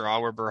last straw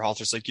where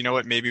Berhalter's like, you know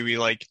what, maybe we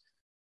like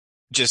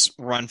just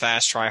run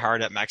fast, try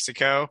hard at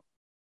Mexico.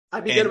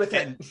 I'd be good with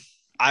it.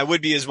 I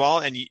would be as well.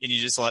 And you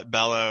just let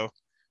Bello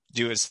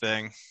do his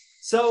thing.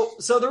 So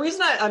the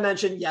reason I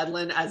mentioned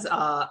Yedlin as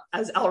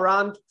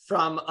Elrond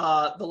from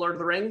the Lord of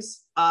the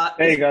Rings.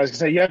 There you go.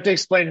 So you have to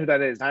explain who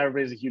that is. Not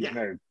everybody's a huge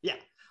nerd. Yeah.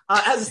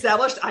 As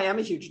established, I am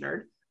a huge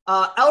nerd.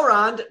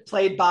 Elrond,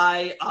 played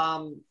by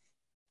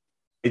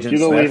Agent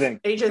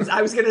Smith.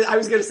 I was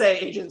gonna say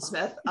Agent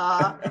Smith,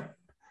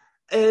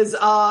 is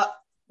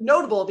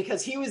notable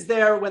because he was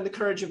there when the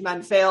Courage of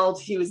Men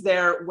failed. He was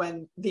there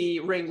when the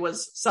ring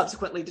was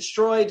subsequently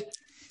destroyed.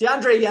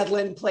 DeAndre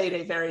Yedlin played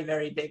a very,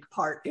 very big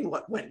part in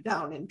what went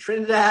down in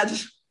Trinidad.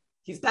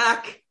 He's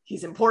back.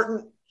 He's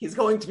important. He's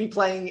going to be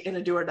playing in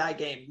a do or die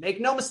game.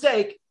 Make no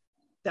mistake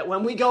that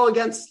when we go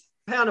against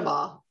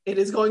Panama, it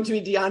is going to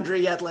be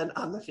DeAndre Yedlin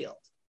on the field.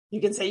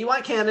 You can say you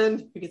want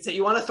Cannon. You can say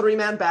you want a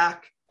 3-man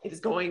back. It is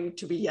going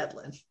to be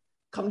Yedlin.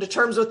 Come to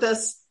terms with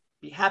this.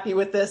 Be happy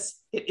with this.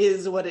 It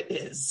is what it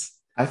is.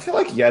 I feel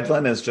like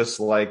Yedlin is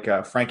just like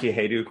Frankie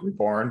Hayduk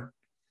reborn.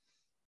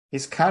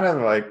 He's kind of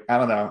like, I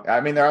don't know.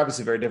 I mean, they're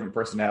obviously very different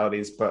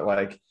personalities, but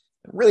like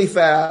really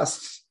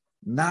fast,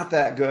 not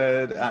that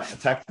good.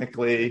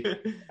 Technically,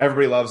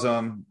 everybody loves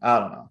him. I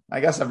don't know. I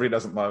guess everybody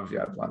doesn't love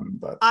Yedlin,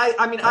 but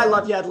I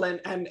love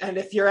Yedlin. And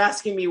if you're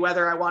asking me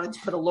whether I wanted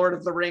to put a Lord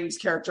of the Rings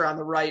character on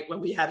the right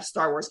when we had a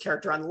Star Wars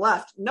character on the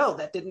left, no,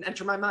 that didn't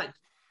enter my mind.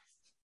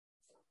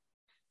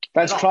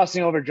 That's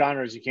crossing over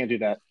genres. You can't do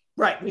that.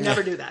 Right. We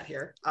never do that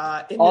here.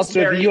 Also,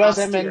 the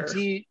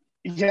USMNT,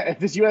 if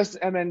this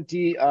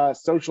USMNT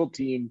social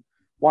team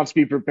wants to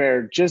be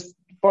prepared, just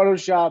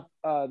Photoshop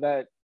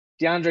that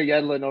DeAndre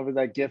Yedlin over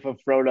that GIF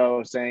of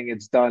Frodo saying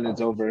it's done, it's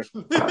over.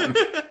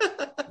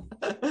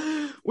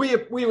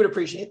 We would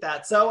appreciate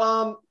that.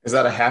 So, is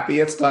that a happy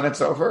it's done,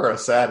 it's over, or a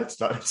sad it's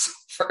done, it's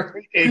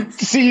over?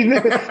 See,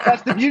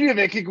 that's the beauty of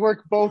it. It can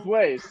work both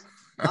ways.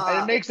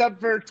 And it makes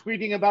up for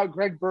tweeting about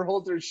Greg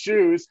Berhalter's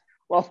shoes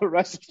while the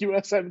rest of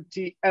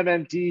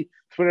USMNT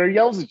Twitter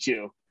yells at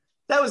you.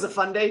 That was a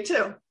fun day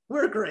too.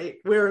 We're great.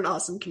 We're an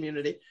awesome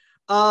community.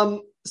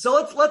 So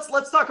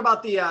let's talk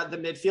about the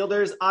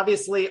midfielders.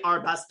 Obviously, our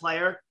best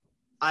player,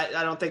 I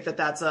don't think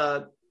that's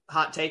a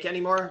hot take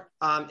anymore,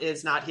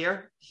 is not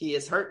here. He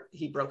is hurt.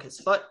 He broke his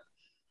foot.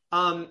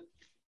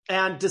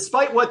 And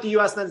despite what the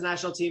U.S. men's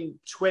national team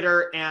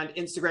Twitter and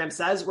Instagram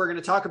says, we're going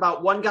to talk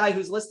about one guy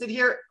who's listed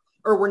here,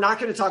 or we're not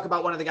going to talk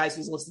about one of the guys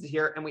who's listed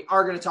here, and we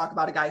are going to talk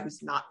about a guy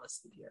who's not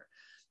listed here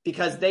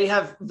because they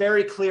have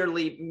very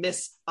clearly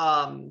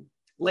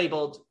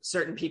mislabeled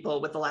certain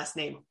people with the last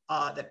name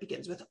that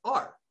begins with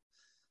R.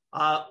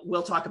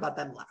 We'll talk about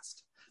them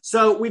last.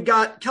 So we've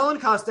got Kellyn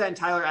Acosta and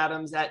Tyler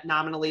Adams at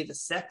nominally the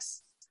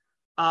 6.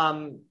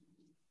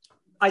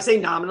 I say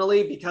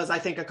nominally because I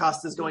think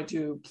Acosta is going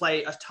to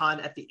play a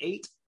ton at the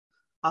 8.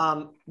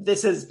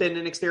 This has been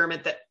an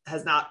experiment that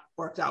has not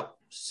worked out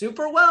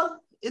super well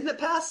in the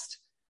past.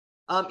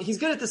 He's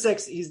good at the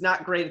 6. He's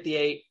not great at the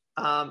 8.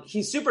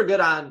 He's super good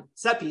on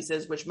set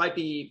pieces, which might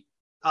be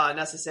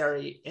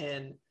necessary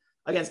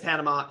against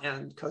Panama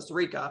and Costa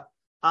Rica.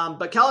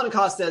 But Kellyn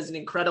Acosta is an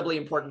incredibly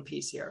important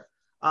piece here.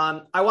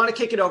 I want to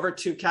kick it over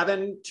to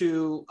Kevin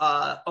to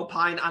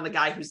opine on the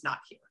guy who's not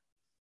here.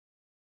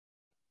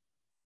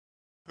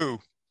 Who?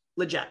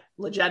 Lletget.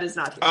 Lletget is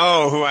not here.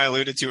 Oh, who I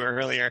alluded to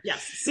earlier.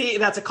 Yes. See,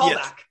 that's a callback.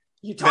 Yes.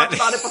 You talked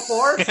about it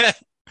before.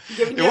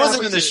 It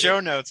wasn't in the show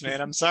notes,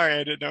 man. I'm sorry.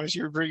 I didn't know what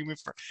you were bringing me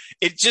for.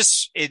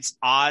 It's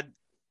odd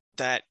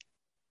that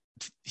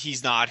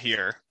he's not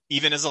here,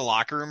 even as a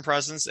locker room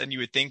presence. And you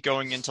would think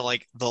going into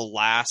like the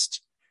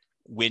last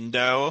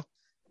window,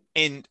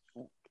 and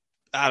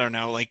I don't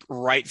know, like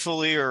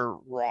rightfully or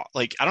wrong,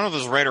 like I don't know if it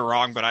was right or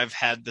wrong, but I've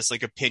had this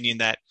like opinion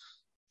that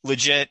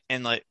Lletget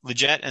and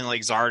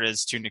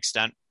Zardes to an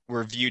extent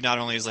were viewed not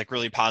only as like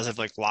really positive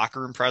like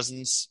locker room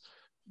presence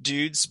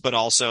dudes, but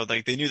also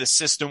like they knew the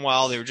system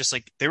well. They were just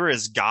like they were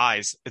his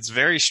guys. It's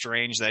very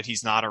strange that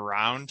he's not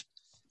around,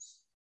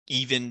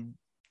 even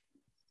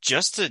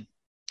just to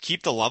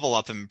keep the level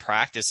up in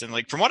practice. And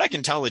like from what I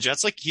can tell,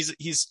 Lletget's like he's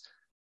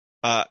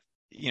a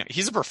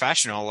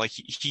professional. Like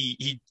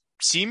he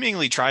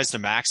seemingly tries to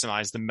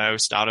maximize the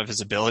most out of his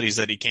abilities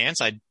that he can.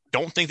 So I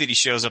don't think that he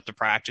shows up to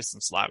practice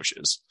and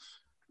slouches.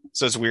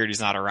 So it's weird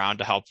he's not around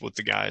to help with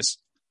the guys.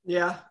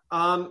 Yeah.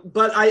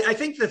 But I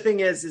think the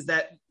thing is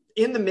that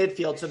in the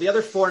midfield, so the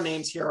other 4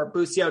 names here are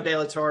Busio, De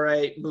La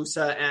Torre,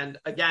 Musa, and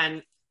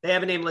again, they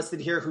have a name listed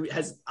here who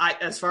has,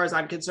 as far as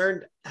I'm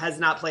concerned, has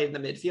not played in the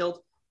midfield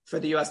for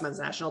the U.S. men's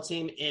national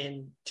team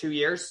in 2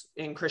 years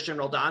in Christian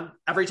Roldan.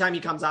 Every time he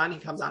comes on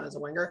as a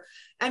winger,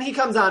 and he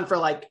comes on for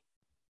like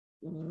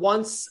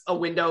once a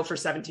window for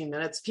 17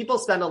 minutes. People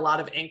spend a lot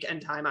of ink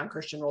and time on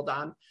Christian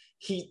Roldan.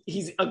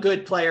 He's a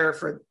good player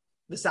for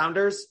the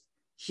Sounders.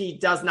 He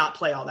does not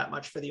play all that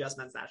much for the U.S.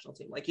 men's national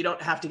team. Like you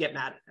don't have to get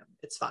mad at him.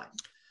 It's fine.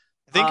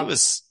 I think it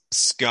was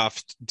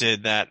Scuffed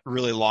did that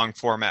really long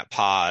format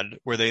pod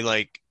where they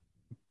like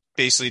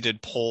basically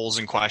did polls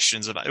and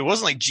questions about, it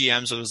wasn't like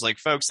GMs. It was like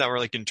folks that were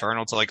like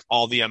internal to like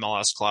all the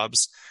MLS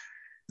clubs.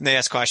 And they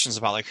asked questions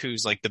about like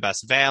who's like the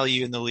best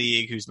value in the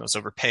league, who's most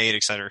overpaid,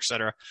 et cetera, et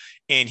cetera.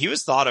 And he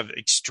was thought of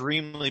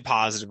extremely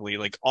positively,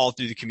 like all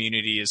through the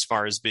community as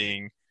far as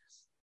being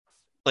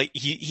like,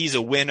 he's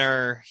a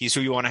winner. He's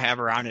who you want to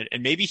have around it.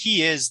 And maybe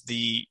he is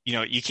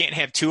you can't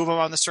have 2 of them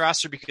on this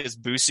roster because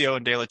Busio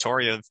and De La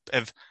Torre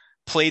have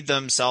played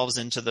themselves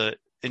into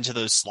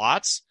those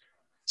slots.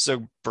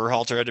 So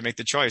Berhalter had to make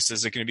the choice.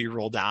 Is it going to be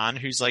Roldan,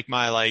 who's like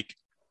my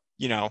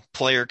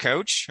player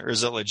coach, or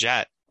is it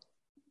Lletget?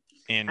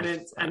 And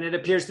it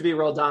appears to be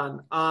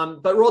Roldan.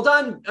 But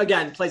Roldan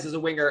again plays as a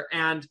winger,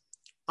 and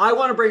I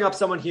want to bring up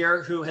someone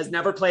here who has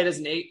never played as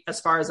an 8,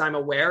 as far as I'm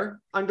aware,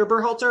 under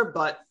Berhalter,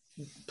 but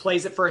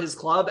plays it for his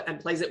club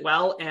and plays it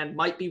well, and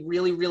might be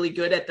really, really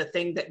good at the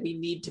thing that we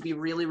need to be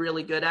really,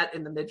 really good at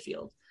in the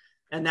midfield.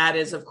 And that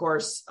is, of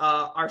course,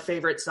 our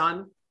favorite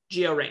son,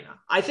 Gio Reyna.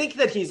 I think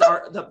that he's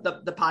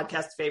the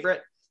podcast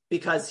favorite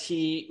because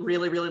he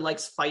really, really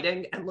likes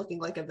fighting and looking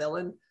like a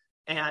villain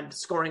and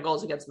scoring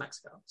goals against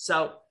Mexico.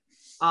 So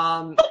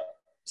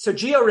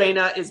Gio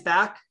Reyna is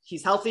back.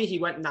 He's healthy. He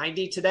went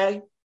 90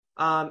 today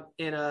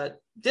in a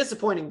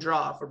disappointing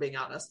draw, if we're being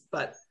honest.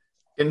 But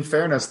in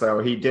fairness, though,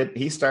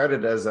 he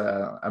started as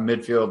a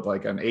midfield,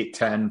 like an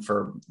 8-10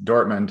 for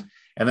Dortmund,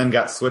 and then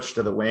got switched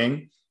to the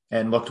wing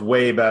and looked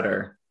way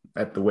better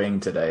at the wing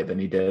today than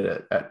he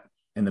did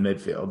in the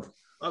midfield.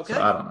 Okay.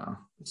 So I don't know.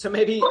 So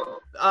maybe,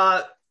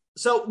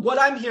 so what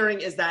I'm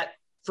hearing is that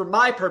for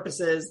my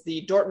purposes,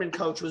 the Dortmund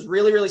coach was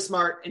really, really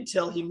smart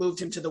until he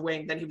moved him to the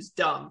wing. Then he was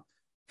dumb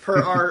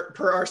per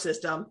our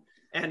system.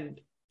 And,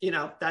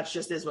 that's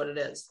just is what it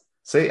is.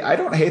 See, I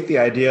don't hate the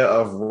idea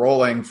of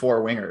rolling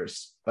 4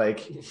 wingers.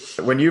 Like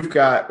when you've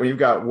got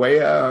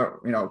Weah,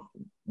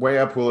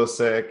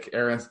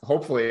 Pulisic,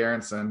 hopefully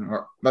Aronson,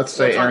 or let's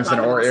say Aronson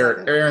or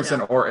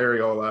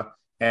Areola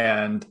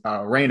and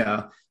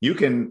Reyna, you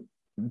can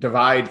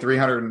divide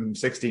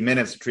 360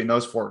 minutes between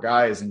those 4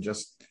 guys and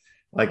just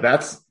like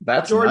that's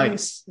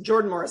nice.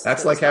 Jordan Morris.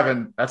 That's like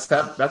having that's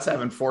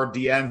having 4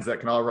 DNs that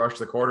can all rush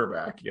the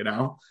quarterback. That'd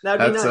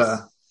be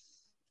nice.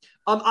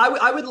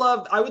 I would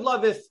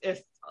love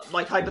if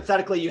like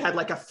hypothetically you had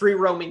like a free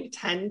roaming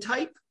 10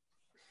 type,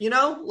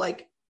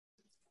 like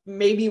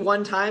maybe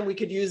one time we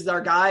could use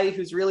our guy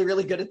who's really,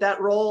 really good at that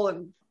role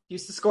and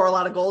used to score a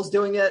lot of goals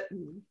doing it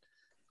and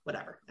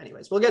whatever.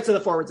 Anyways, we'll get to the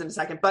forwards in a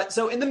second. But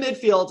so in the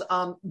midfield,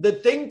 the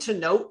thing to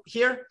note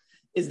here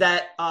is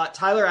that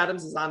Tyler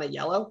Adams is on a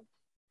yellow.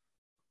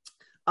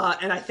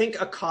 And I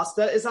think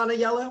Acosta is on a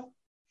yellow,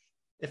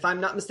 if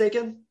I'm not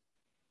mistaken.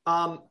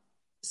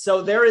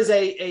 So there is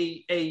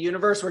a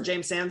universe where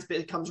James Sands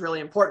becomes really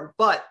important.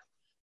 But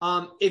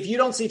if you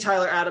don't see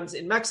Tyler Adams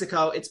in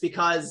Mexico, it's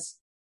because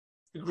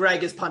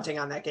Greg is punting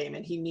on that game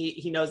and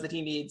he knows that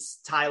he needs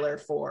Tyler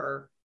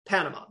for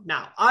Panama.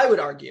 Now, I would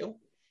argue,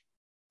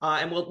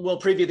 and we'll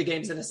preview the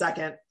games in a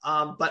second,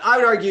 but I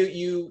would argue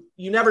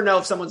you never know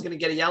if someone's going to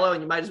get a yellow,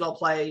 and you might as well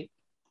play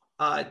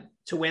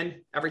to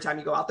win every time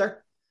you go out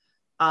there.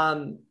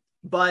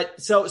 But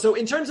so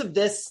in terms of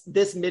this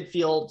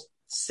midfield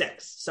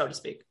 6, so to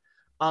speak,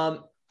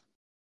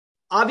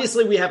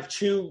 obviously we have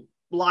 2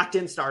 locked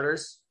in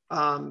starters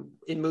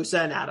in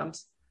Musa and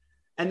Adams.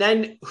 And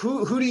then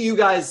who do you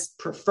guys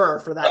prefer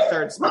for that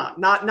 3rd spot?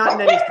 Not in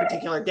any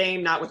particular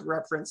game, not with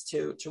reference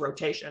to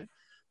rotation,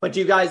 but do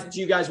you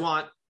guys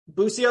want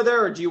Busio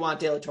there, or do you want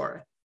De La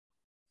Torre?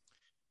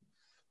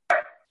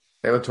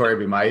 De La Torre would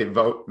be my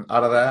vote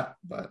out of that,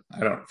 but I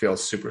don't feel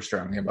super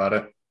strongly about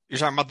it. You're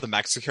talking about the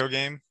Mexico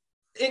game?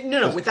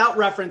 No, without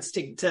reference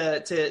to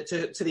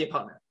the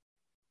opponent.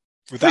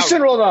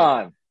 Christian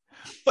Roldan.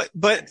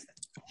 But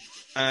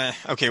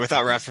okay,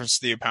 without reference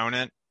to the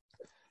opponent.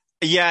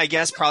 Yeah, I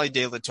guess probably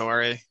De La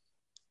Torre.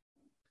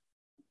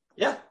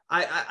 Yeah,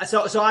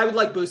 so I would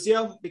like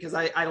Busio because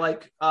I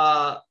like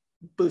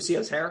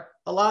Busio's hair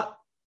a lot.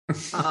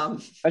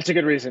 That's a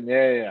good reason.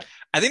 Yeah.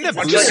 I think that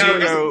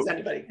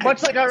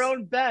much like our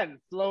own Ben,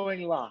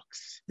 flowing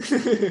locks.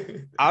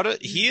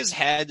 He has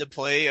had to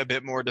play a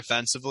bit more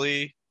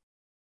defensively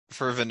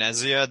for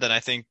Venezia than I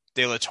think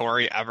De La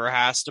Torre ever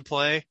has to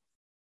play.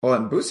 Well,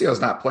 and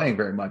Busio's not playing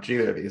very much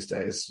either these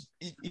days.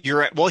 You're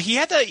right. Well,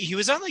 he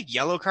was on like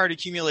yellow card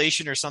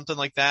accumulation or something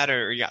like that,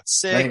 or he got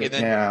sick, and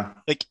then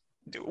like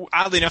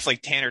oddly enough,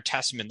 like Tanner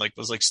Tessman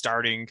was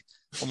starting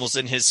almost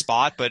in his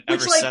spot, but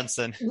ever since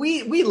then,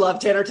 we love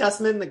Tanner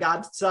Tessman, the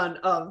godson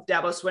of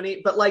Dabo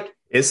Swinney, but like,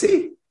 is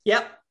he?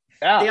 Yep.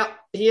 Yeah,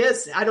 he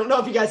is. I don't know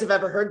if you guys have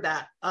ever heard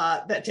that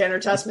Tanner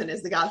Tessman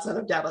is the godson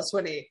of Dabo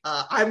Swinney.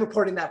 I'm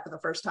reporting that for the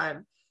first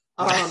time.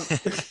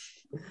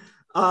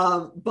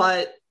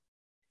 But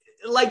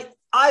like,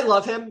 I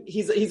love him.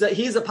 He's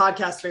a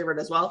podcast favorite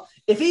as well.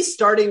 If he's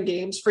starting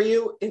games for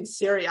you in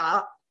Serie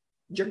A,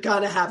 you're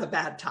gonna have a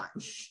bad time.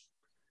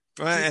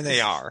 Well, and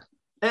they are.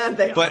 And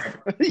they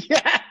are.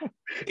 Yeah.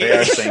 They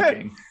are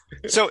thinking.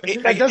 So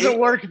that doesn't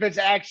work if it's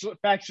actually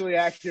factually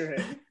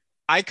accurate.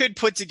 I could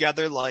put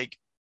together like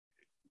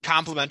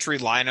complementary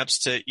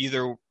lineups to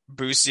either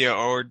Busio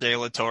or De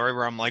La Torre,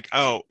 where I'm like,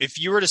 oh, if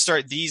you were to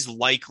start these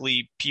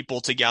likely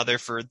people together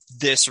for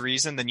this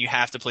reason, then you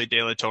have to play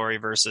De La Torre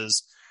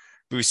versus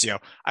Busio.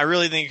 I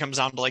really think it comes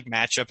down to like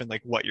matchup and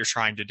like what you're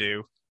trying to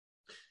do.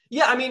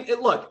 Yeah, I mean,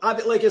 look,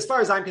 like as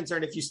far as I'm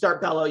concerned, if you start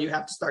Bello, you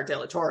have to start De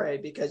La Torre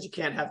because you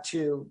can't have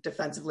 2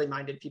 defensively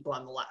minded people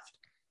on the left.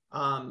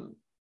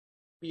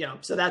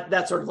 So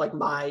that's sort of like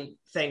my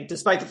thing,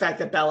 despite the fact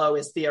that Bello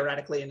is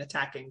theoretically an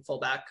attacking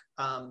fullback.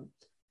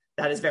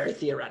 That is very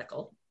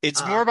theoretical.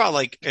 It's more about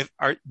like,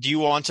 do you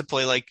want to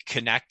play like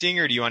connecting,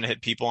 or do you want to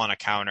hit people on a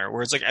counter?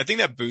 Whereas like, I think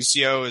that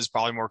Busio is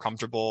probably more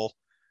comfortable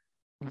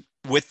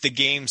with the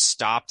game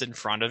stopped in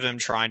front of him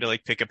trying to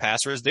like pick a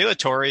pass. Whereas De La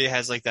Torre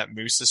has like that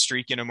Musa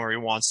streak in him where he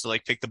wants to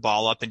like pick the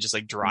ball up and just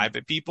like drive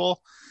at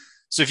people.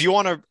 So if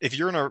you're going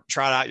to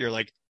try out your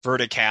like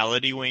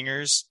verticality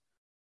wingers,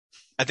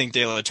 I think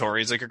De La Torre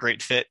is like a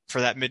great fit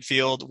for that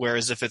midfield.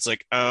 Whereas if it's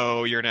like,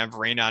 oh, you're going to have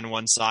Reyna on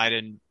one side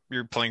and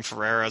you're playing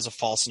Ferreira as a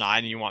false 9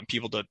 and you want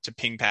people to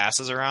ping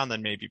passes around,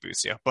 then maybe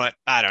Busio. But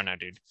I don't know,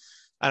 dude.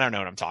 I don't know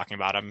what I'm talking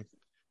about. I'm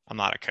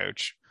not a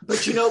coach.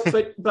 But you know,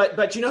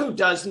 but you know who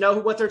does know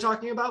what they're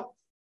talking about?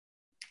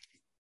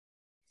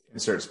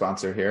 Insert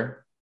sponsor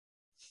here.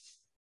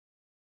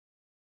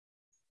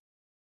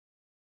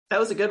 That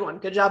was a good one.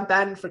 Good job,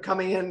 Ben, for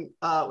coming in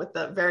with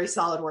the very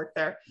solid work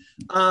there.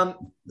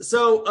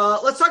 So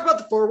let's talk about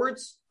the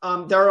forwards.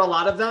 There are a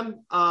lot of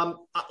them.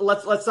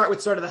 Let's start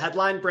with sort of the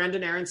headline.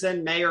 Brandon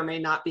Aronson may or may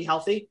not be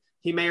healthy.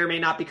 He may or may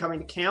not be coming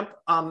to camp.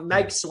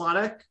 Meg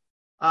Swanek,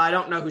 I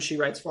don't know who she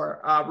writes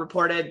for,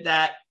 reported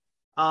that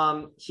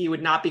he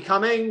would not be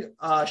coming.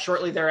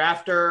 Shortly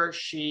thereafter,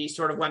 she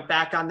sort of went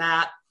back on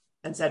that.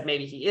 and said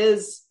maybe he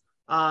is.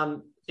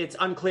 It's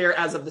unclear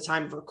as of the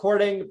time of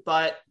recording,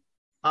 but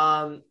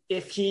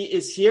if he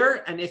is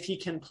here and if he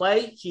can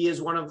play, he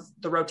is one of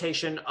the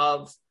rotation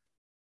of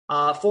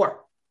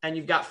 4. And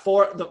you've got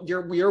 4.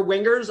 Your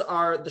wingers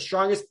are the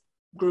strongest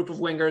group of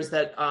wingers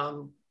that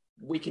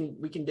we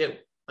can do.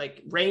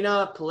 Like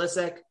Reyna,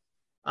 Pulisic,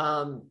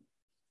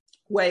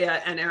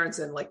 Weah, and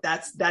Aronson. Like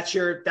that's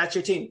your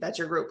team. That's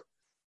your group.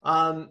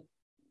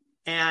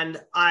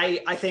 And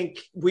I think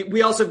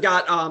we also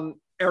got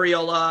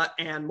Areola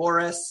and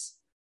Morris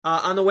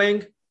on the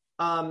wing.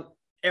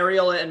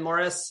 Areola and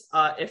Morris.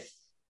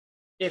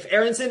 If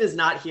Aronson is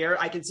not here,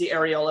 I can see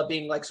Areola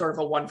being like sort of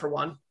a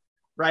 1-for-1,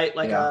 right?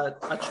 Like I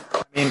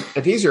mean,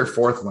 if he's your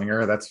 4th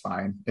winger, that's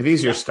fine. If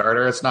he's your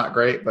starter, it's not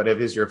great. But if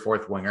he's your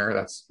 4th winger,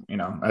 that's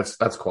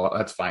cool.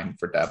 That's fine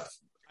for depth.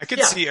 I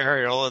could see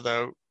Areola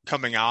though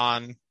coming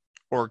on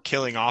or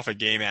killing off a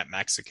game at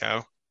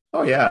Mexico.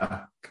 Oh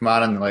yeah, come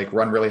on and like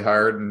run really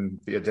hard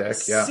and be a dick.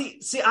 Yeah.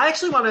 See, I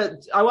actually want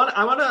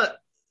to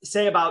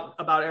say about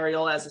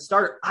Areola as a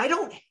starter. I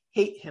don't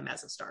hate him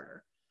as a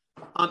starter.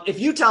 If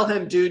you tell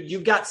him, dude,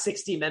 you've got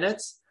 60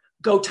 minutes,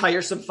 go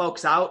tire some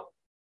folks out,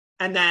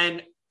 and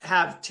then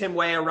have Tim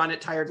Weah run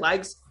at tired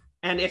legs.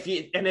 And if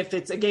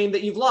it's a game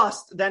that you've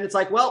lost, then it's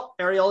like, well,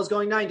 Areola's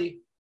going 90,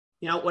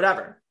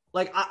 whatever.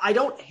 Like, I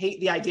don't hate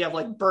the idea of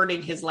like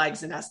burning his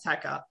legs in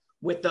Azteca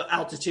with the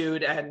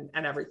altitude and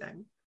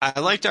everything. I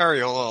liked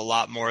Areola a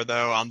lot more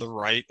though on the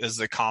right as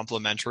the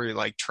complementary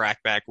like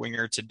track back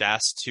winger to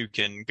Dest who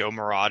can go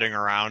marauding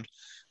around.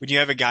 When you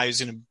have a guy who's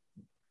going to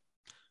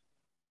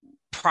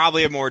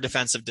probably a more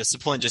defensive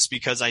discipline, just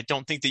because I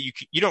don't think that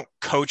you don't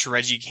coach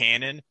Reggie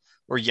Cannon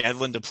or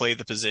Yedlin to play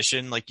the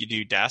position like you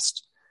do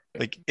Dest.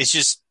 Like it's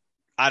just,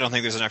 I don't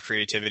think there's enough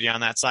creativity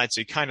on that side.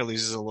 So he kind of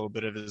loses a little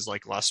bit of his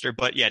like luster,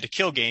 but yeah, to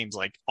kill games,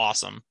 like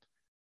awesome.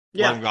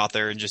 Yeah. Let him go out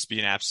there and just be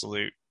an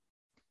absolute,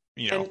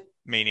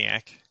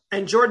 maniac.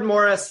 And Jordan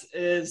Morris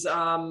is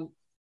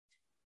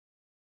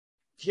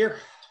here.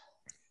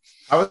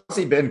 How has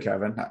he been,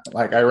 Kevin?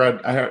 Like I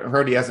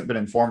heard he hasn't been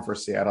in form for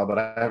Seattle, but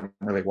I haven't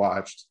really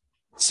watched.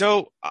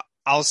 So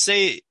I'll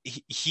say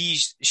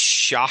he's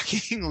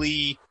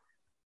shockingly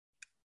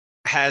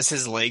has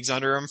his legs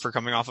under him for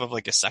coming off of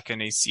like a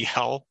second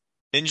ACL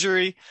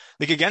injury.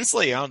 Like against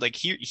Leon, like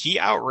he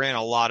outran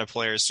a lot of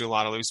players through a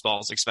lot of loose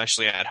balls,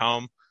 especially at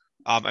home.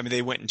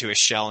 They went into a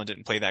shell and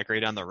didn't play that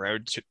great on the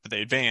road, but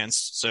they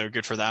advanced. So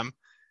good for them.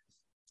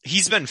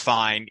 He's been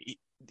fine.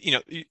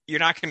 You're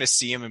not going to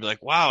see him and be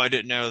like, wow, I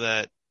didn't know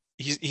that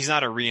he's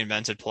not a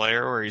reinvented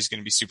player or he's going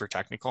to be super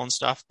technical and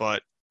stuff,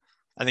 but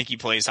I think he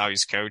plays how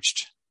he's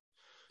coached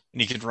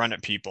and he can run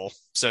at people.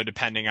 So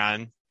depending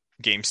on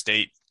game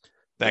state,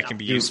 that can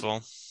be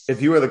useful.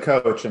 If you were the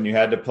coach and you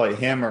had to play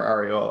him or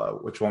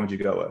Areola, which one would you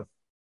go with?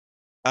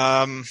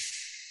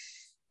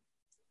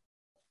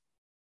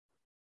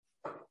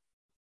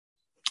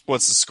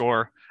 What's the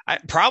score?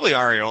 Probably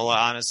Areola,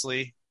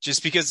 honestly,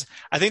 just because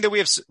I think that we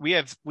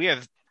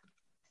have.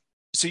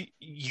 So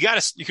you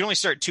can only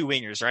start 2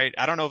 wingers, right?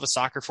 I don't know of a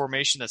soccer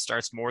formation that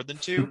starts more than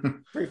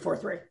 2.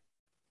 3-4-3.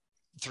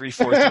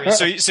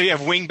 3-4-3. So you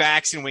have wing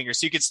backs and wingers.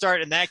 So you could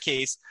start in that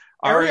case.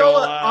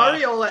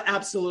 Areola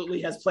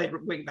absolutely has played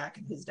wing back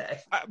in his day.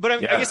 But I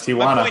guess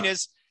my point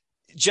is,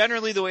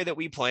 generally the way that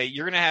we play,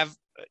 you're going to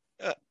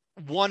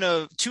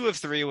have 2 of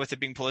 3 with it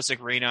being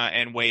Pulisic, Reyna,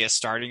 and Weah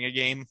starting a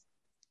game.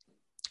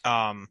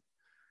 And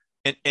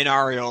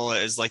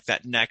Areola is like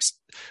that next.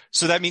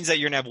 So that means that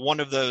you're going to have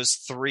one of those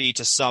 3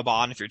 to sub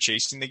on if you're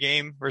chasing the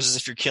game versus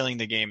if you're killing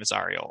the game is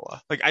Areola.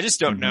 Like, I just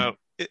don't know.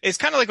 It's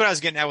kind of like what I was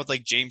getting at with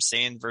like James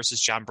Sand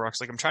versus John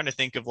Brooks. Like I'm trying to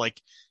think of like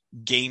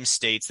game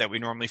states that we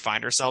normally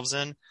find ourselves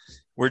in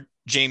where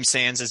James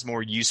Sands is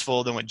more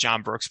useful than what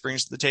John Brooks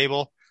brings to the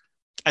table.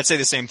 I'd say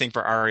the same thing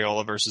for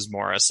Areola versus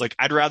Morris. Like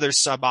I'd rather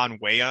sub on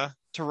Weah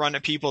to run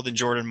at people than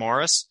Jordan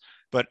Morris,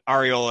 but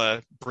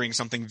Areola brings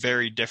something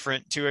very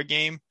different to a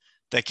game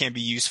that can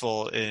be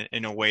useful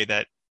in a way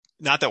that,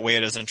 not that Weah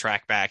doesn't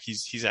track back.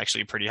 He's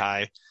actually a pretty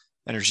high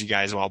energy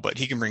guy as well, but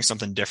he can bring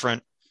something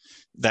different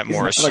that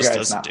Morris just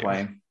doesn't do.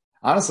 Playing.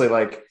 Honestly,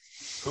 like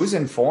who's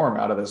in form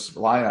out of this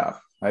lineup?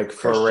 Like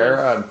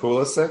Ferreira and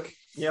Pulisic?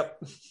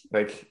 Yep.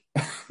 Like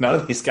none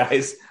of these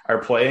guys are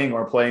playing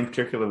or playing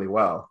particularly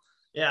well.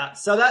 Yeah.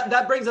 So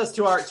that brings us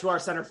to our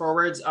center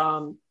forwards.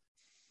 Ben,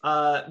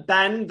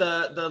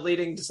 the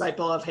leading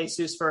disciple of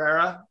Jesus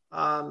Ferreira,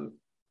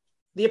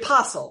 the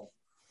apostle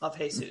of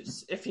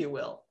Jesus, if you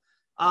will.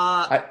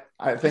 I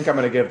think I'm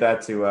going to give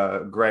that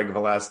to Greg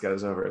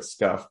Velasquez over at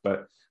Scuff,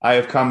 but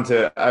I've come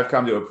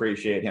to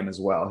appreciate him as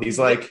well. He's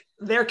like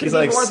there can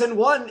be more than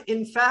one.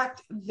 In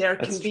fact, there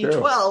can be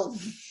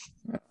 12.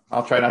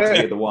 I'll try not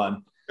to be the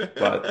one,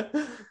 but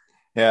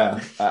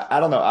yeah, I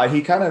don't know.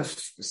 He kind of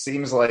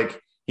seems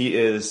like he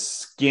is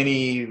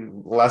skinny,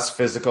 less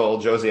physical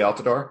Josie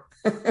Altidore.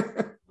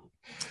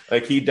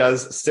 Like he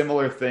does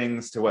similar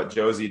things to what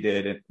Josie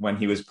did when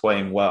he was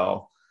playing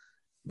well,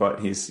 but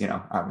he's,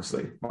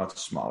 obviously much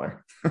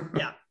smaller.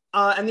 Yeah.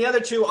 And the other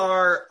 2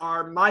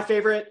 are my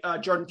favorite,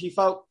 Jordan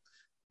Pifo,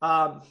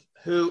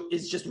 who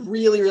is just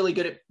really, really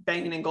good at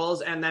banging in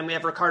goals. And then we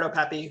have Ricardo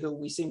Pepi, who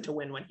we seem to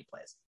win when he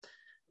plays,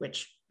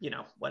 which,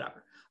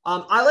 whatever.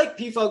 I like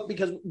Pefok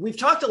because we've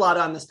talked a lot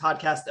on this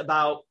podcast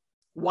about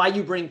why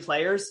you bring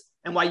players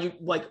and why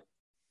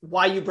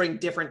you bring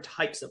different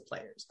types of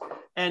players.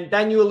 And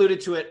Ben, you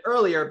alluded to it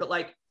earlier, but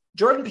like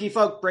Jordan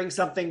Pefok brings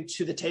something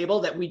to the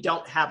table that we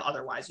don't have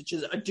otherwise, which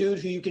is a dude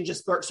who you can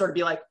just sort of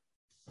be like,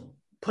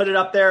 put it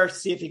up there,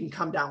 see if he can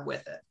come down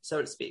with it,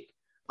 so to speak.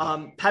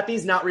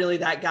 Pepe's not really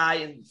that guy,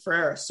 and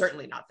Ferreira's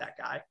certainly not that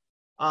guy.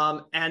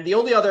 And the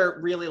only other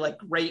really like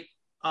great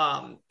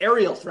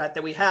aerial threat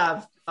that we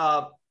have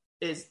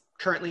is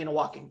currently in a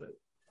walking boot.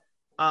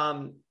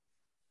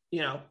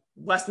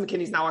 Weston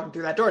McKennie's not walking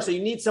through that door, so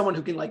you need someone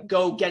who can like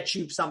go get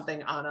you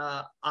something on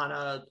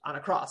a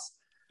cross.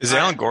 Is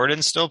Alan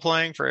Gordon still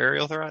playing for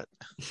aerial threat?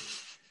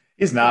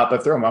 He's not,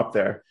 but throw him up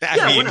there.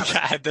 I mean,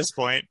 at this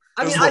point,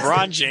 does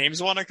LeBron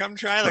James want to come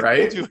try? Like,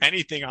 right? We'll do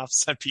anything off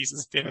set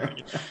pieces. That's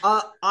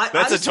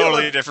a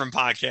totally different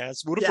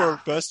podcast. What if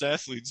our best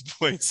athletes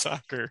played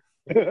soccer?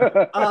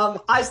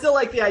 I still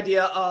like the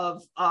idea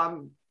of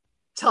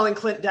telling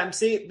Clint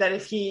Dempsey that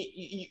if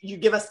you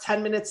give us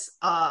 10 minutes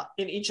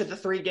in each of the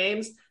 3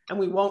 games, and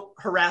we won't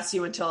harass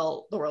you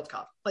until the World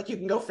Cup. Like, you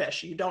can go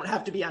fish. You don't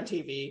have to be on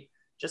TV.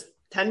 Just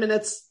 10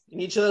 minutes in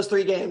each of those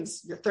 3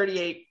 games. You're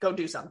 38. Go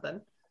do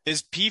something.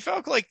 Is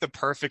Pefok like the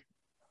perfect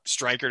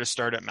striker to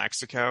start at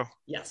Mexico?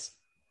 Yes.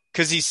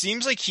 Because he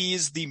seems like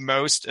he's the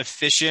most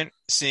efficient,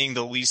 seeing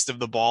the least of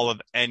the ball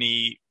of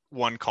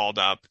anyone called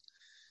up.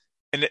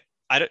 And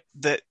I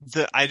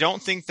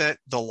don't think that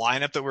the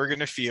lineup that we're going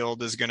to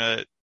field is going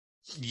to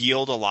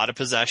yield a lot of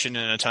possession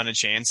and a ton of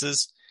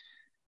chances.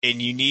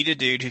 And you need a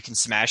dude who can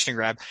smash and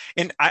grab.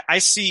 And I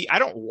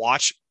don't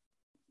watch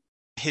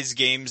his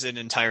games in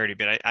entirety,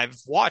 but I've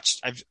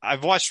watched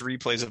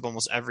replays of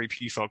almost every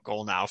Pefok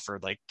goal now for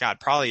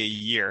probably a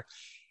year.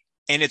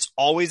 And it's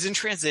always in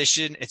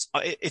transition.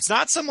 It's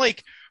not some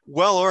like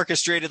well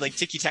orchestrated like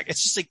ticky tack.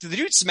 It's just like the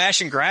dude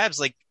smash and grabs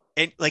like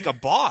a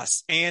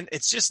boss. And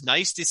it's just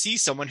nice to see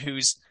someone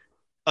who's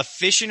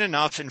efficient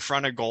enough in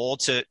front of goal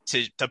to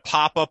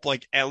pop up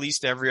like at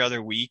least every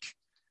other week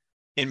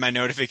in my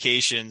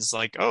notifications.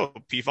 Like, oh,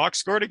 Pefok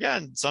scored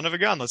again, son of a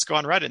gun. Let's go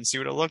on Reddit and see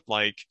what it looked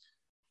like.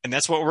 And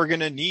that's what we're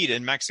going to need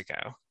in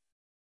Mexico.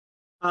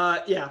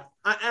 Yeah.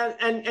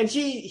 And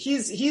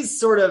he's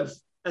sort of,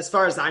 as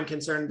far as I'm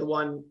concerned, the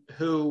one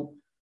who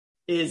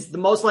is the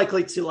most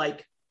likely to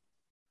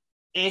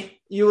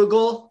you a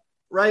goal,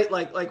 right?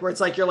 Like where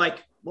it's like, you're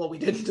like, well, we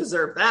didn't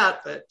deserve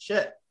that, but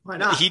shit, why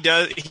not? He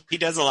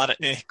does a lot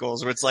of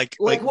goals where it's like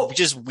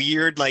just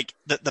weird, like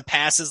the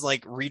pass is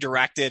like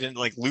redirected and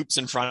like loops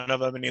in front of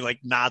him and he like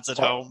nods at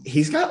home.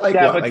 He's got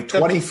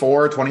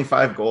 24,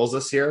 25 goals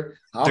this year.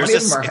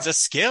 It's a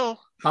skill.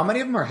 How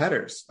many of them are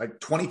headers? Like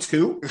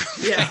 22?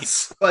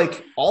 Yes.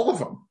 Like all of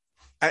them.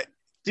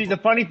 See, the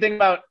funny thing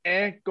about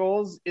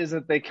goals is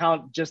that they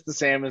count just the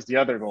same as the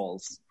other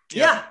goals.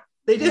 Yeah,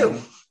 they do.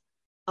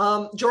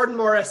 Jordan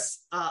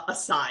Morris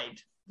aside,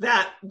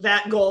 that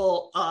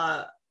goal,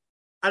 I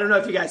don't know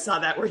if you guys saw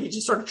that, where he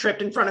just sort of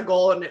tripped in front of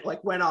goal and it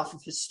like went off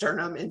of his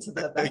sternum into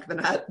the back of the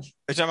net.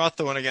 You're talking about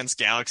the one against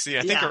Galaxy?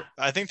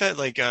 I think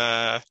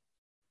that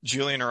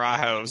Julian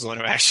Araujo was the one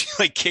who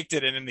actually kicked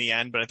it in the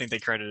end, but I think they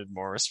credited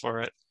Morris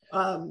for it.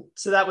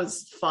 So that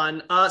was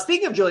fun.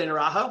 Speaking of Julian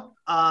Araujo,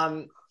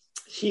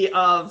 he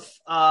of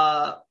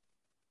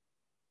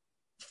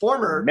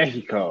former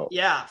Mexico.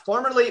 Yeah.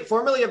 Formerly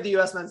of the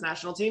U.S. men's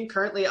national team,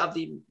 currently of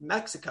the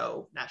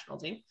Mexico national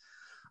team.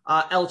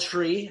 El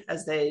Tri,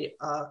 as they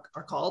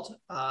are called,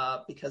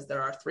 because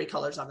there are 3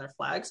 colors on their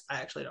flags. I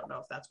actually don't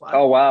know if that's why.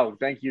 Oh, wow.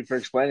 Thank you for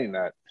explaining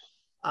that.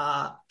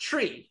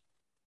 Tree.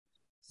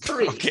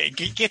 3. Okay,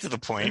 get to the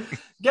point.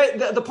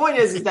 The point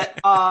is that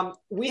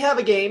we have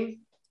a game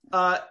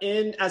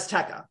in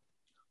Azteca.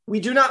 We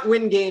do not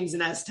win games in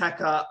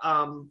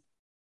Azteca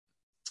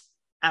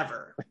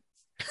ever.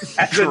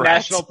 As a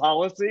national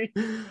policy?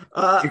 You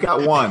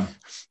got one.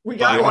 We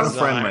got one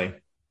friendly.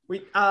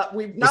 We've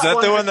Was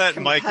that the one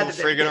that Michael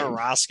friggin'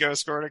 Orozco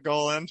scored a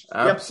goal in?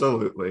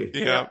 Absolutely.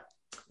 Yeah.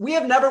 We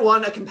have never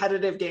won a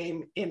competitive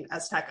game in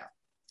Azteca.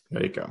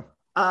 There you go.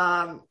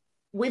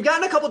 We've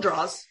gotten a couple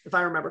draws, if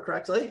I remember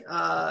correctly.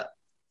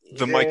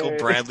 The Michael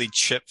Bradley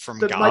chip from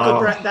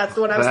Ghana. That's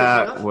the one I was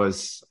thinking of. That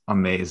was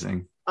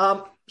amazing.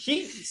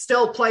 He's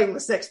still playing the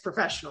 6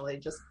 professionally,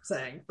 just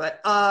saying.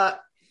 But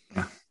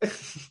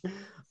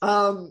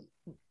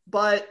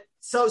but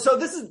so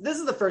this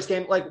is the first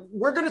game. Like,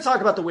 we're going to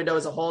talk about the window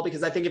as a whole,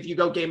 because I think if you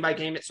go game by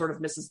game, it sort of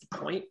misses the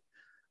point.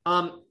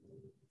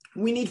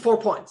 We need 4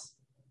 points.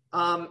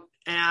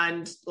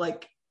 And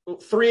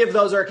 3 of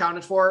those are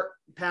accounted for.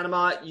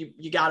 Panama,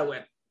 you got to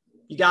win.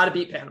 You got to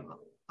beat Panama.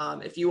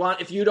 If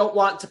you don't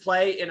want to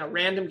play in a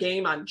random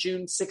game on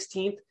June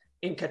 16th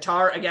in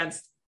Qatar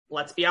against,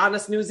 let's be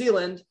honest, New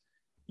Zealand,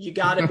 you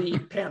got to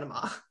beat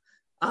Panama.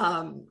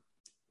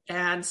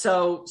 And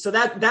so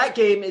that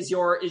game is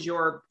your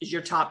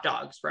top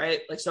dogs,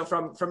 right? Like, so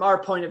from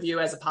our point of view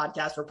as a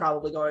podcast, we're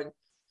probably going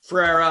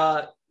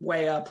Ferreira,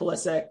 Weah,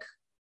 Pulisic,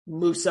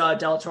 Musa,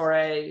 Del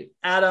Torre,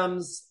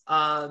 Adams,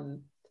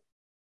 and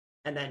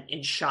then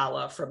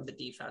Inshallah from the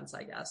defense,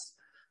 I guess.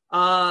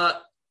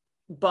 But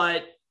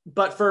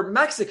for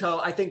Mexico,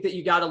 I think that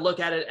you got to look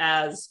at it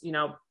as,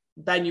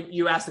 Ben,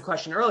 you asked the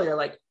question earlier,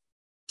 like,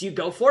 do you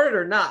go for it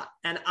or not?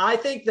 And I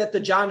think that the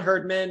John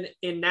Herdman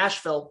in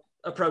Nashville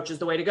approach is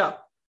the way to go.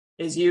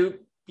 Is you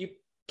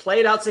play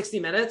it out 60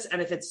 minutes,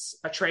 and if it's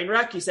a train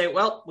wreck, you say,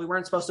 well, we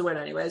weren't supposed to win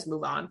anyways,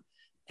 move on.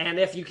 And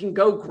if you can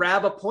go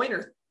grab a point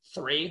or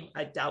 3,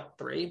 I doubt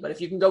 3, but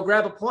if you can go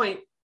grab a point,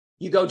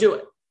 you go do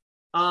it.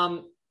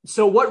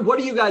 So what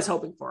are you guys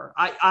hoping for?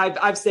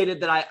 I've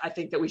stated that I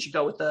think that we should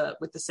go with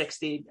the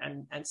 60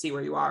 and see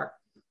where you are.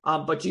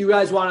 But do you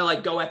guys want to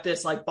like go at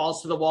this like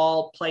balls to the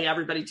wall, play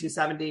everybody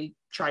 270,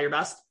 try your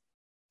best?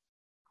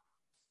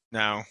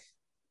 No.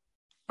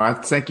 I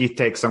think you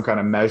take some kind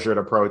of measured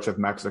approach of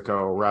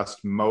Mexico,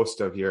 rest most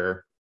of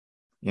your,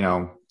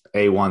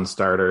 A1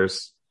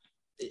 starters.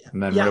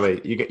 And then really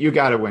you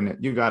got to win it.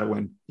 You got to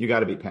win. You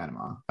got to beat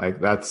Panama. Like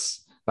that's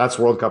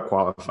World Cup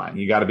qualifying.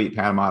 You got to beat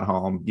Panama at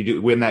home. You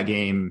do win that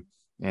game.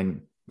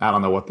 And I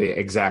don't know what the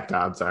exact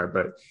odds are,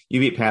 but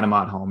you beat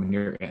Panama at home and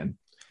you're in.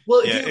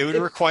 Well, it would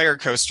require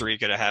Costa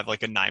Rica to have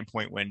like a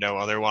 9-point window.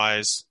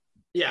 Otherwise.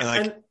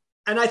 Yeah.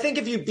 And I think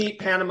if you beat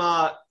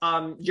Panama,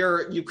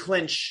 you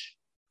clinch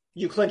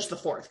the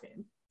fourth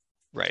game.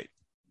 Right.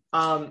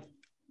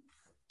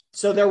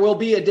 So there will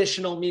be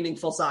additional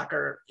meaningful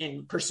soccer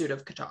in pursuit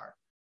of Qatar.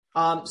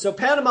 So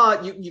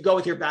Panama, you go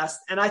with your best.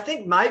 And I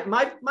think my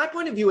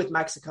point of view with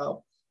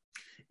Mexico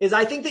is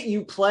I think that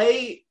you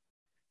play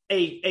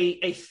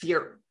a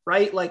theory,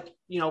 right? Like,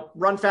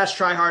 run fast,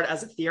 try hard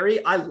as a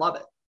theory. I love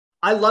it.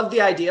 I love the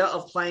idea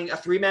of playing a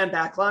 3-man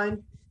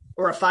backline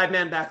or a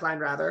 5-man backline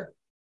rather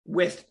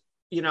with,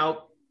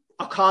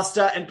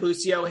 Acosta and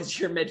Busio as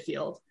your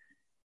midfield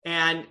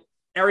and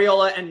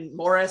Areola and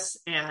Morris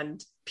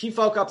and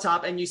P-Folk up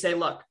top. And you say,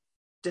 look,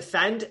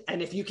 defend.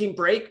 And if you can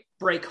break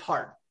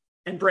hard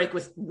and break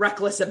with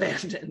reckless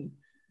abandon.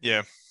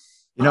 Yeah.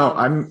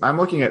 I'm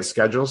looking at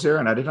schedules here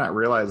and I did not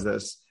realize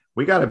this.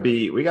 We got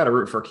to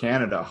root for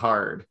Canada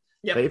hard.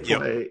 Yep.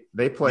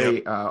 They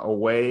play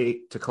away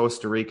to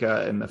Costa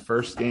Rica in the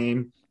first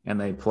game, and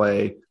they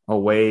play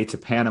away to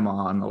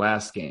Panama in the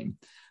last game.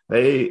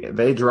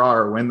 They draw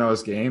or win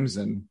those games,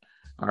 and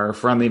our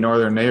friendly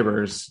northern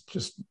neighbors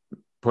just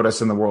put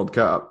us in the World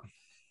Cup.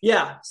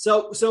 Yeah.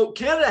 So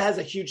Canada has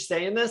a huge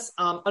say in this.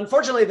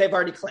 Unfortunately, they've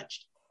already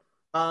clinched.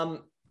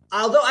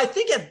 Although I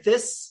think at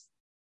this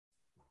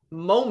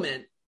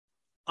moment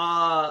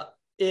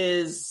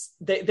is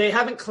they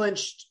haven't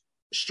clinched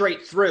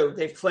straight through.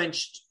 They've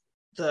clinched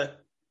the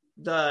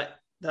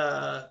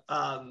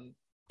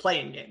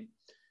playing game.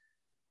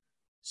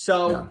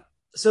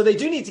 So they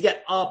do need to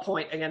get a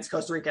point against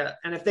Costa Rica.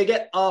 And if they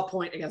get a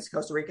point against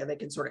Costa Rica, they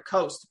can sort of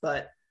coast.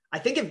 But I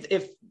think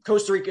if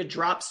Costa Rica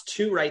drops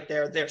 2 right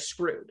there, they're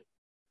screwed,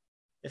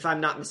 if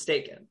I'm not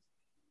mistaken.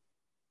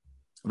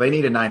 They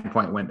need a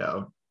 9-point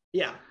window.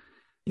 Yeah.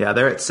 Yeah,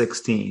 they're at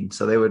 16.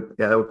 So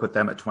that would put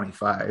them at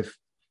 25.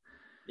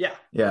 Yeah.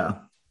 Yeah.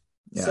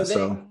 Yeah.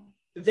 So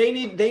they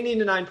need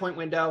a 9-point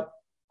window.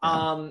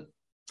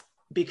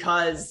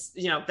 Because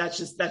that's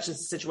just the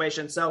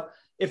situation. So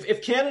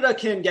if Canada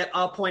can get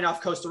a point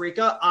off Costa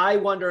Rica, I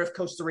wonder if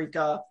Costa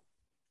Rica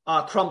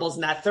crumbles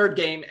in that third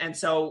game. And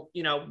so,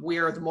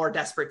 we're the more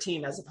desperate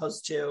team as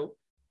opposed to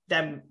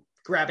them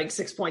grabbing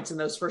 6 points in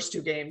those first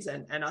 2 games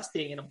and us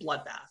being in a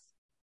bloodbath.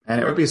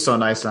 And it would be so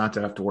nice not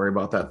to have to worry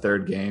about that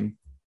third game.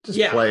 Just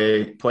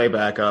play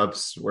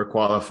backups. We're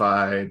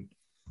qualified.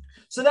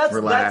 So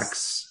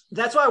relax.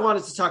 That's why I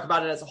wanted to talk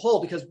about it as a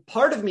whole, because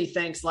part of me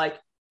thinks like,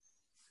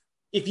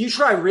 if you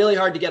try really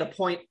hard to get a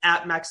point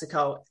at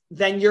Mexico,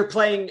 then you're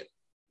playing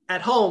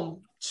at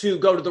home to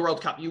go to the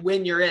World Cup. You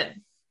win, you're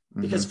in,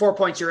 because 4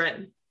 points you're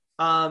in.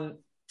 And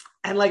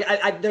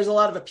like, there's a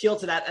lot of appeal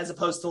to that as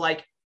opposed to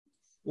like,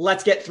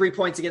 let's get 3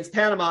 points against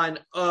Panama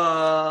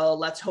and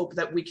let's hope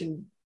that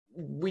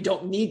we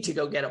don't need to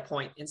go get a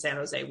point in San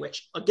Jose,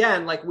 which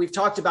again, like we've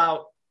talked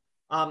about,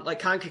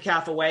 like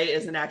CONCACAF away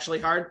isn't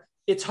actually hard.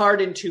 It's hard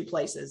in 2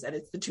 places, and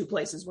it's the 2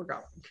 places we're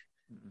going.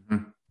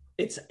 Mm-hmm.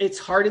 It's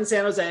hard in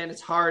San Jose and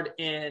it's hard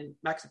in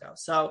Mexico.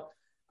 So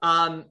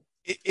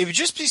it would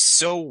just be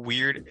so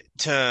weird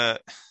to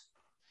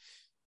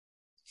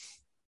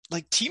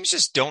like teams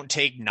just don't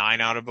take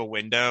 9 out of a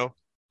window.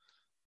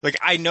 Like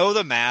I know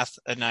the math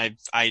and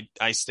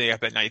I stay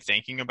up at night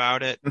thinking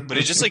about it, but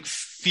it just like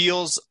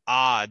feels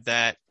odd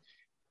that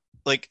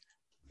like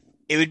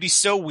it would be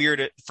so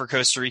weird for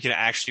Costa Rica to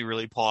actually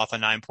really pull off a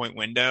 9-point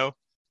window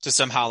to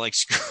somehow like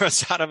screw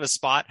us out of a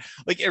spot.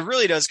 Like it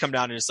really does come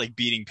down to just like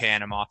beating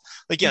Panama.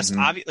 Like, yes,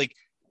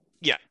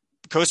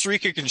 Costa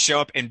Rica can show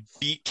up and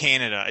beat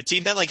Canada, a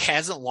team that like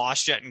hasn't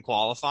lost yet in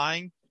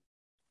qualifying.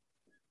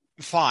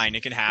 Fine.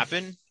 It can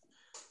happen,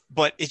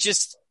 but it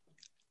just,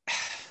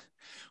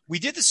 we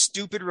did the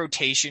stupid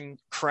rotation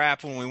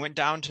crap when we went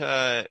down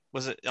to,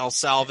 was it El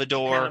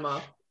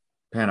Salvador?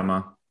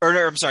 Panama.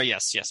 Or I'm sorry,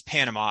 yes,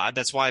 Panama.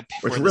 That's why.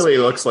 Which really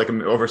looks like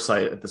an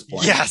oversight at this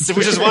point. Yes,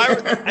 which is why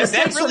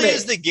that really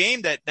is the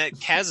game that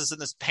has us in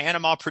this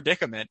Panama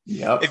predicament.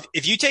 Yep.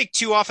 If you take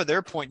 2 off of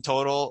their point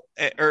total,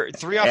 or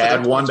 3 off, add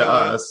of their 1 to total,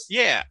 us.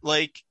 Yeah,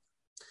 like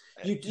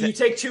you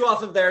take 2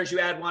 off of theirs, you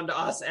add 1 to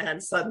us,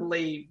 and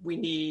suddenly we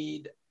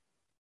need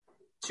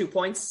 2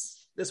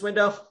 points this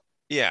window.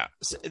 Yeah,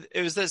 so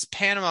it was this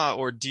Panama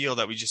ordeal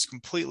that we just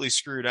completely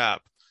screwed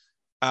up.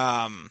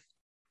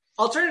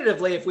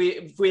 Alternatively, if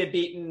we had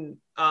beaten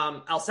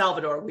El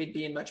Salvador, we'd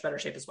be in much better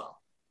shape as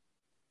well,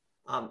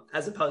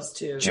 as opposed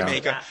to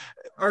Jamaica.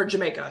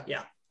 Jamaica.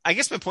 Yeah, I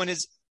guess my point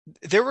is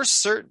there were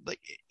certain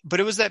but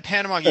it was that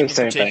Panama game in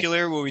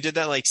particular where we did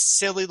that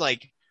silly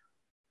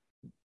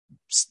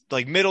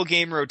middle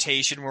game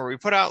rotation where we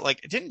put out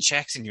didn't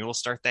Jackson Ewell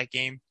start that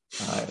game?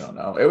 I don't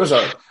know. It was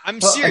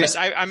I'm serious.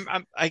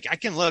 I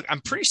can look.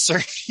 I'm pretty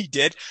certain he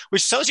did,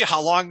 which tells you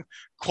how long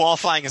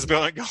qualifying is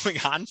going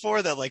on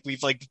for. That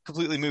we've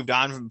completely moved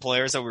on from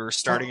players that we were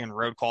starting in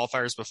road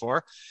qualifiers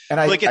before. And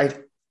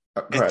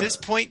at this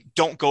point,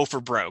 don't go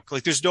for broke.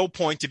 There's no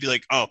point to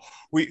be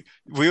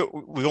we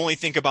only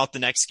think about the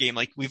next game.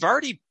 We've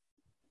already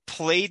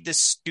played this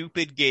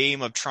stupid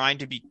game of trying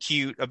to be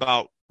cute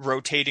about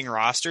rotating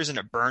rosters, and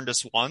it burned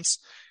us once.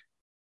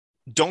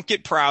 Don't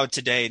get proud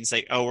today and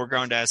say, we're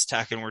going to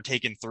Aztec and we're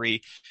taking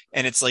 3.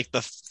 And it's the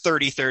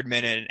 33rd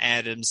minute and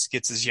Adams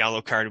gets his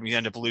yellow card and we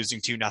end up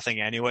losing 2-0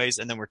 anyways.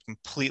 And then we're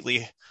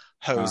completely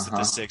hosed at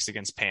the 6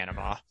 against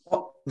Panama.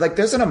 Well,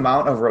 there's an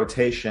amount of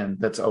rotation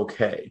that's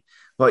okay,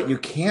 but you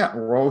can't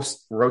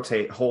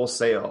rotate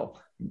wholesale,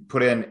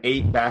 put in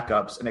 8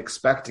 backups and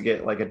expect to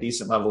get a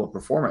decent level of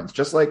performance.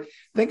 Just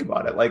think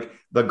about it.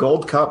 The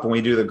Gold Cup, when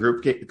we do the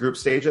group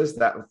stages,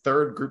 that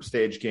 3rd group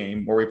stage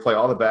game where we play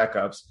all the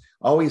backups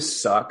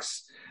always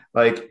sucks.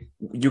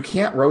 You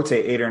can't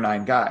rotate 8 or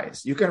 9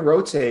 guys. You can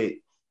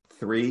rotate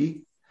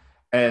 3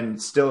 and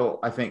still,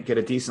 I think, get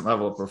a decent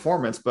level of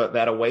performance. But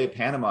that away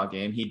Panama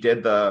game, he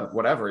did he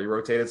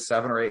rotated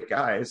 7 or 8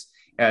 guys,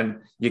 and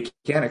you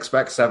can't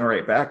expect 7 or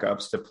 8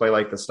 backups to play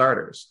like the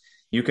starters.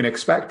 You can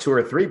expect 2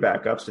 or 3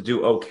 backups to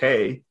do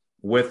okay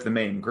with the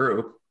main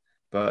group,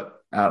 but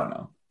I don't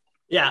know.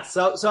 Yeah.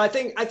 So I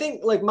think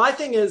my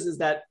thing is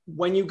that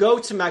when you go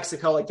to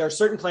Mexico, there are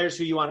certain players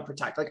who you want to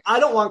protect.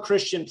 I don't want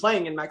Christian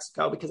playing in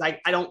Mexico because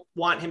I don't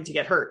want him to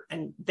get hurt,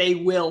 and they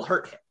will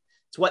hurt him.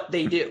 It's what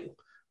they do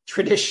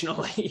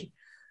traditionally.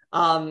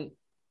 But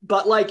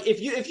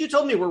if you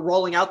told me we're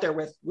rolling out there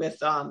with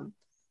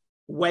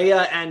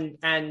Weah and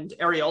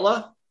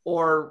Areola,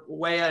 or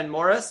Weah and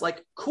Morris,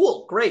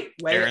 cool, great.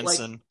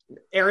 Aronson,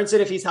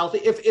 if he's healthy.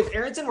 If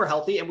Aronson were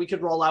healthy and we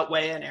could roll out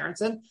Weah and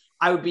Aronson,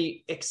 I would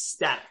be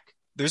ecstatic.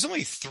 There's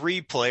only 3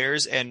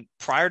 players, and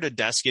prior to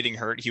Dest getting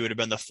hurt, he would have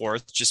been the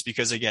 4th, just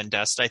because, again,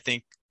 Dest, I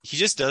think he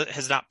just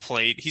has not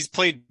played. He's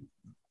played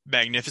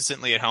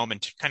magnificently at home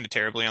and kind of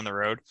terribly on the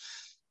road.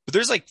 But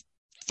there's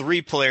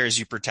 3 players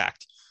you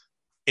protect.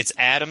 It's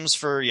Adams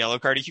for yellow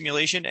card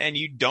accumulation, and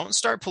you don't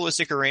start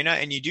Pulisic Arena,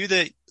 and you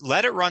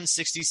let it run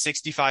 60,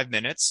 65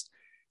 minutes.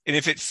 And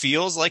if it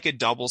feels like a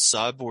double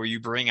sub where you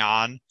bring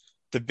on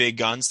the big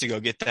guns to go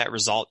get that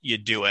result, you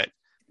do it.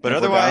 But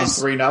otherwise,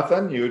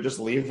 3-0, you just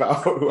leave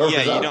out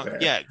whoever's out there.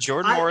 Yeah,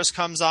 Jordan Morris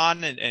comes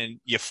on and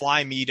you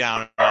fly me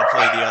down and I'll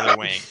play the other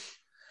wing.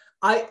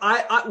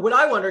 What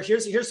I wonder,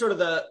 here's sort of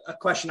a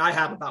question I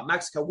have about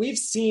Mexico. We've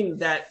seen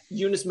that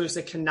Yunus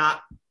Musa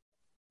cannot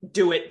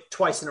do it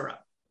twice in a row.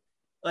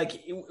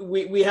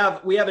 We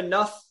have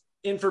enough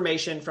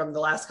information from the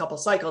last couple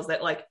cycles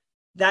that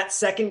that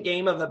second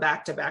game of a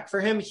back-to-back for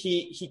him,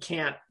 he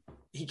can't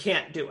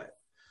do it.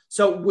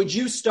 So would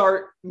you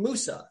start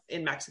Musa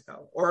in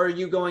Mexico, or are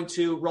you going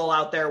to roll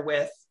out there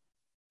with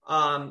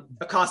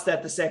Acosta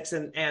at the 6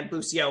 and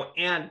Busio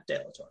and De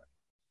La Torre?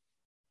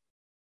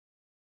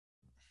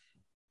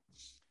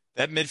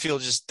 That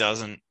midfield just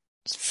doesn't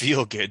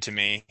feel good to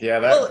me. Yeah,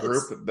 that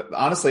group,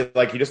 honestly,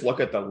 you just look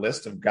at the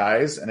list of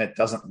guys and it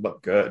doesn't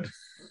look good.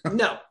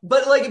 No,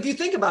 but if you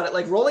think about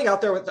it, rolling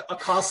out there with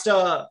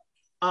Acosta,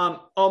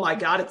 oh my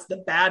God, it's the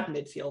bad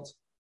midfield.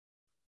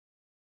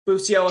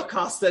 Busio,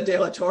 Acosta, De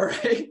La Torre.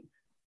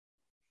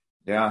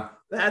 Yeah.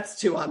 That's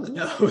 2 on the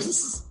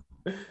nose.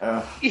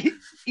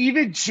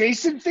 Even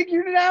Jason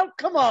figured it out?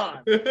 Come on.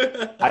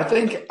 I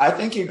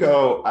think you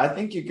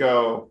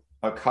go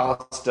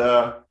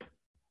Acosta,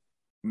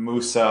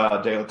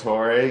 Musa, De La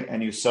Torre,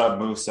 and you sub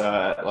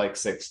Musa at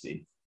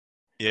 60.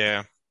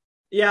 Yeah.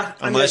 Yeah.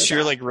 Unless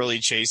you're really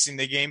chasing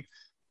the game,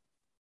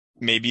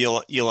 maybe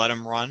you let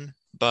him run,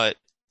 but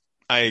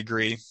I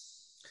agree.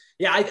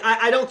 Yeah,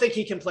 I don't think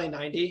he can play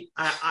 90.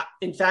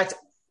 In fact,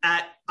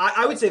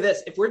 I would say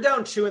this: if we're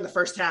down 2 in the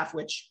first half,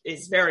 which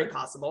is very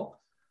possible,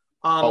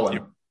 pull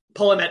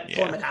him at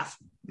half.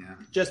 Yeah,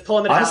 just pull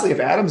him at honestly, half.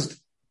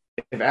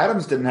 if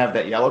Adams didn't have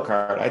that yellow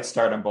card, I'd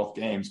start him both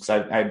games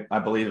because I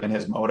believe in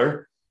his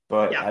motor,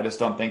 but I just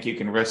don't think you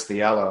can risk the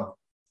yellow.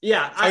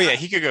 Yeah.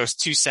 He could go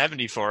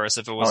 270 for us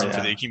if it wasn't for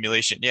the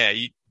accumulation. Yeah,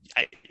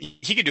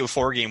 he could do a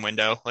 4-game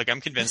window.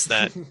 I'm convinced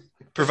that.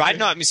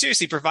 Provided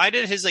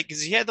his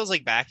because he had those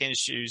back end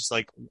issues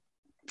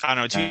I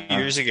don't know, 2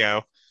 years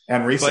ago.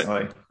 And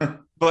recently.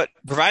 But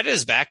provided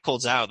his back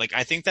pulls out, like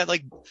I think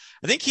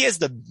he has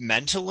the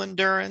mental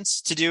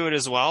endurance to do it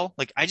as well.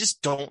 Like I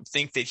just don't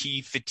think that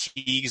he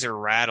fatigues or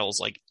rattles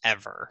like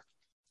ever.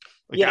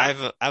 Like Yeah.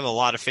 I have a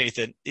lot of faith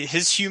in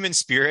his human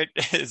spirit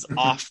is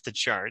off the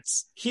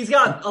charts. He's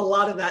got a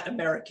lot of that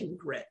American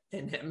grit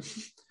in him.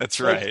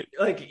 That's right.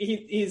 Like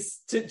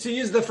he's to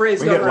use the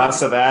phrase. We get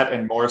less of that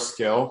and more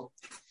skill.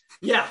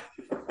 Yeah,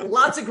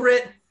 lots of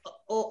grit.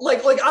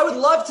 Like I would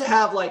love to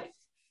have like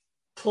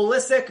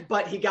Pulisic,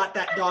 but he got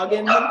that dog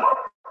in him.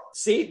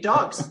 See,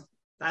 dogs.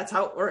 That's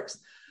how it works.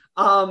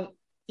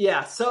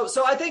 Yeah.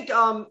 So I think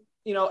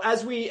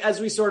as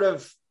we sort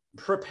of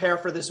prepare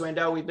for this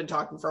window, we've been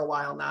talking for a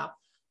while now.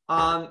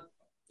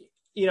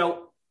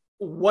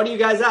 What are you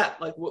guys at?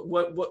 Like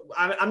what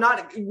I'm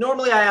not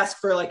normally I ask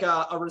for like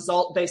a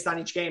result based on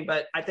each game,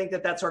 but I think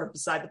that's sort of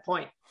beside the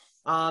point.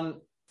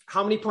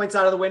 How many points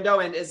out of the window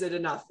and is it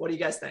enough? What do you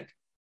guys think?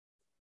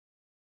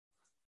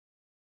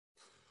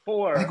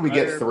 4. I think we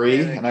get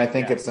 3 and I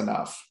think it's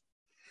enough.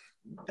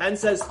 Ben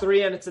says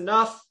 3 and it's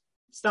enough.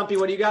 Stumpy,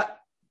 what do you got?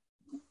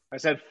 I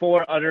said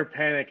 4 utter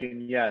panic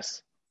and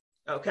yes.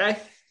 Okay.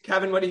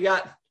 Kevin, what do you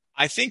got?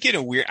 I think in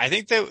a weird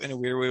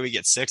way we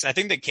get 6. I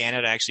think that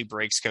Canada actually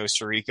breaks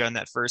Costa Rica in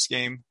that first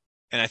game.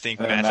 And I think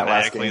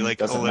mathematically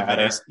like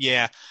eliminates.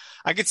 Yeah.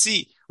 I could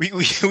see we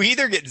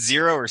either get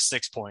 0 or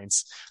 6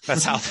 points.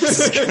 That's how this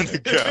is going to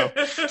go.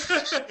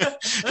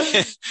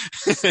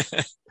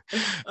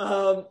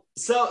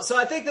 So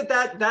I think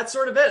that's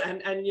sort of it.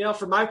 And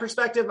from my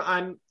perspective,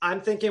 I'm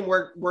thinking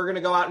we're going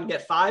to go out and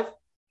get 5.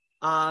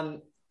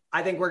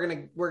 I think we're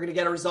going to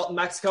get a result in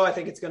Mexico. I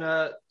think it's going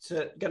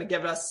to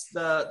give us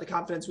the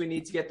confidence we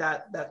need to get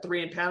that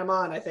 3 in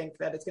Panama. And I think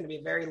that it's going to be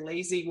a very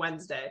lazy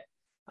Wednesday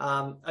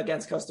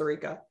against Costa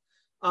Rica.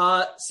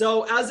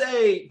 So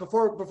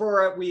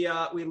before we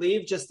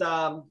leave, just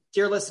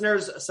dear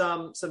listeners,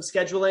 some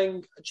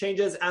scheduling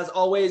changes. As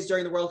always,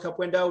 during the World Cup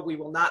window, we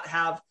will not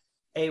have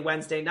a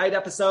Wednesday night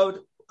episode.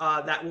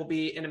 That will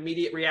be an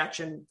immediate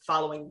reaction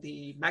following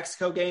the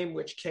Mexico game,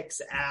 which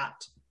kicks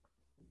at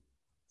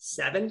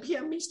 7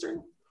 p.m.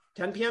 Eastern,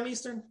 10 p.m.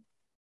 Eastern.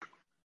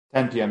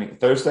 10 p.m.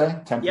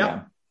 Thursday, 10 p.m.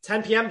 Yep.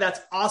 10 p.m. That's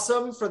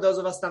awesome for those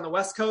of us on the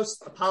West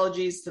Coast.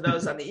 Apologies to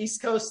those on the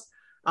East Coast.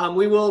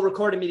 We will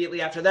record immediately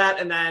after that,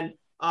 and then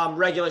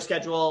regular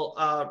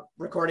schedule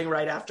recording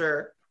right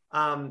after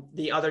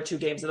the other 2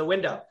 games of the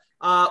window.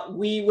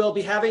 We will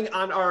be having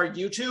on our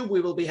YouTube,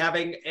 we will be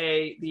having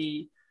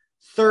the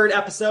 3rd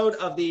episode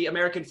of the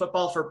American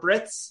Football for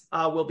Brits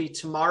will be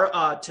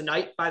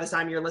tonight by the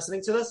time you're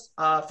listening to this.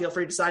 Feel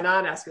free to sign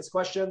on, ask us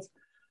questions.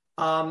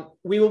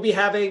 We will be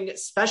having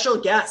special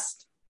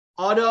guest,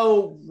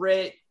 Otto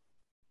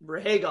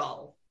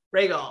Rhaegar.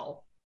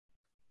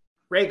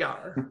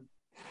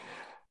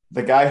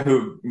 The guy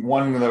who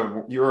won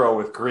the Euro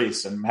with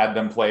Greece and had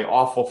them play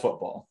awful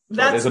football.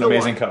 That is an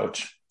amazing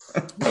coach.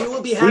 We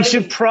will be we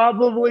should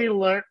probably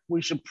learn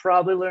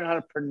how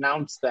to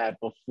pronounce that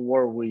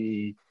before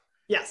we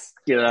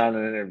get on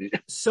an interview.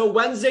 So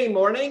Wednesday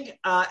morning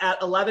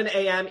at 11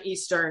 a.m.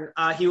 Eastern,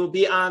 he will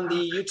be on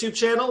the YouTube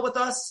channel with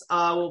us.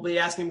 We'll be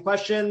asking him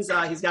questions.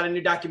 He's got a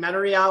new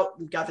documentary out.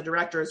 We've got the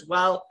director as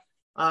well.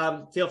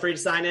 Feel free to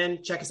sign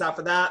in. Check us out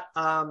for that.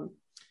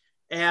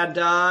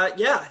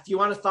 If you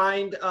want to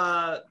find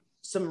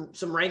some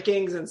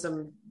rankings and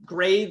some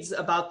grades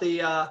about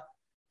the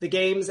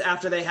games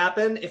after they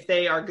happen, if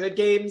they are good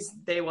games,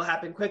 they will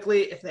happen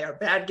quickly. If they are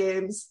bad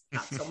games,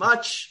 not so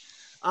much.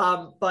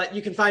 But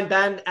you can find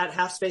Ben at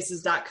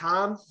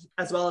halfspaces.com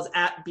as well as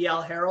at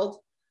BL Herald.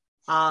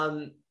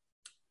 Ben,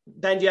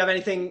 do you have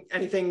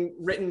anything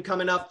written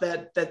coming up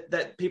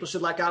that people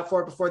should look out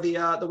for before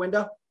the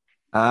window?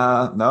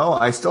 No,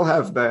 I still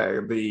have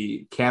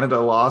the Canada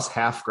loss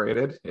half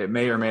graded. It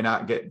may or may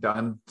not get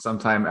done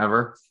sometime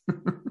ever.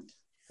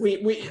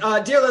 We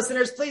dear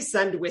listeners, please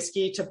send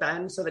whiskey to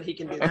Ben so that he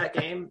can do that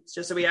game. It's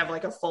just so we have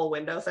like a full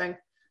window thing.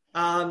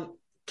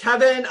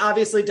 Kevin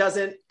obviously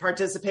doesn't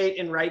participate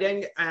in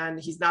writing, and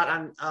he's not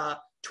on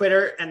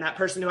Twitter. And that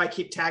person who I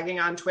keep tagging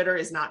on Twitter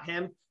is not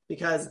him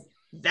because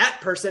that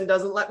person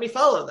doesn't let me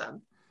follow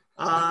them.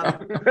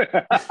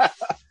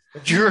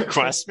 Did you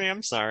request me?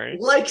 I'm sorry.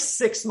 Like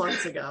 6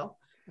 months ago.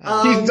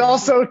 He's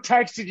also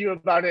texted you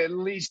about it at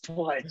least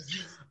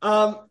twice.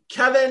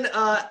 Kevin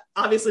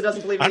obviously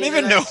doesn't believe. I don't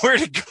even know where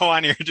to go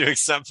on here to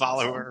accept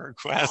follower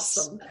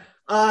requests.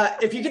 Awesome.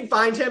 If you can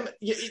find him,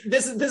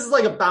 this is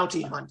like a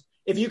bounty hunt.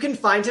 If you can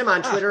find him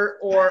on Twitter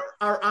or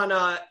on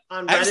Reddit,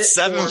 I have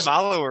 7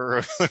 follower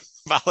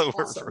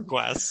awesome.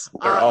 requests.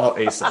 They're all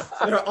Asa.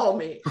 They're all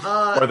me.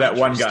 Or that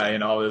one guy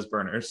in all his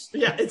burners.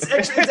 Yeah, it's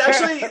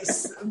actually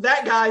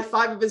that guy,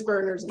 5 of his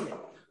burners, and me.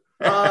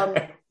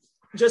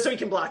 Just so he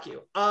can block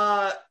you.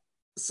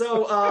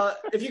 So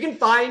if you can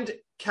find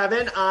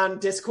Kevin on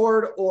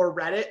Discord or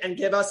Reddit and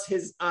give us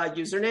his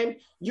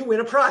username, you win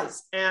a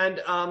prize. And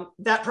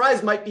that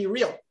prize might be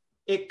real.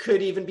 It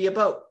could even be a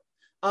boat.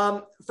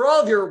 For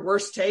all of your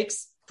worst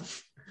takes,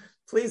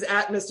 please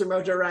at Mr.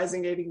 Mojo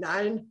Rising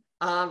 89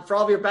 For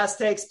all of your best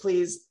takes,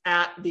 please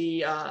at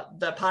the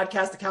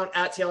podcast account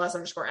at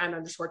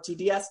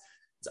TLS_N_TDS.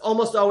 It's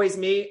almost always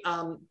me.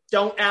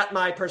 Don't at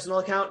my personal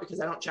account because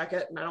I don't check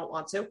it and I don't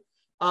want to.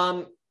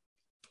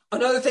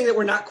 Another thing that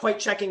we're not quite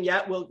checking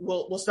yet,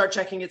 we'll start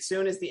checking it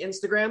soon, is the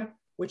Instagram,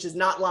 which is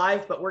not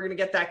live, but we're going to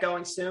get that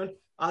going soon.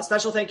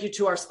 Special thank you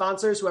to our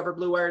sponsors, whoever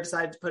Blue Wire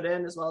decided to put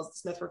in, as well as the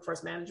Smith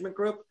Workforce Management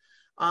Group.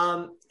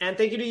 And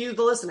thank you to you,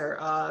 the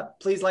listener.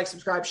 Please like,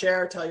 subscribe,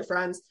 share, tell your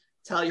friends,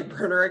 tell your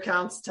burner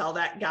accounts, tell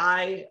that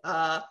guy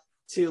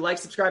to like,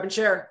 subscribe, and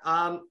share.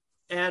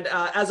 And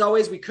as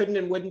always, we couldn't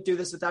and wouldn't do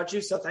this without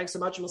you. So thanks so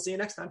much, and we'll see you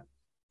next time.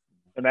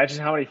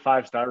 Imagine how many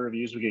 5-star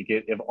reviews we could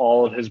get if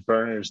all of his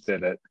burners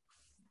did it.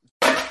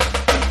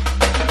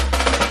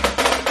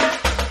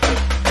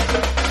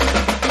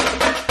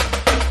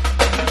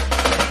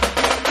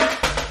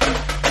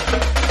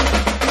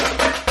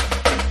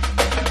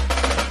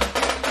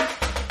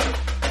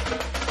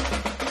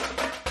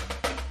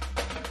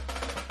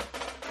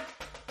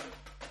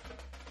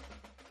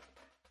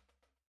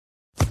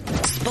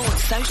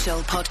 Sports Social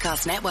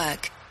Podcast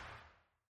Network.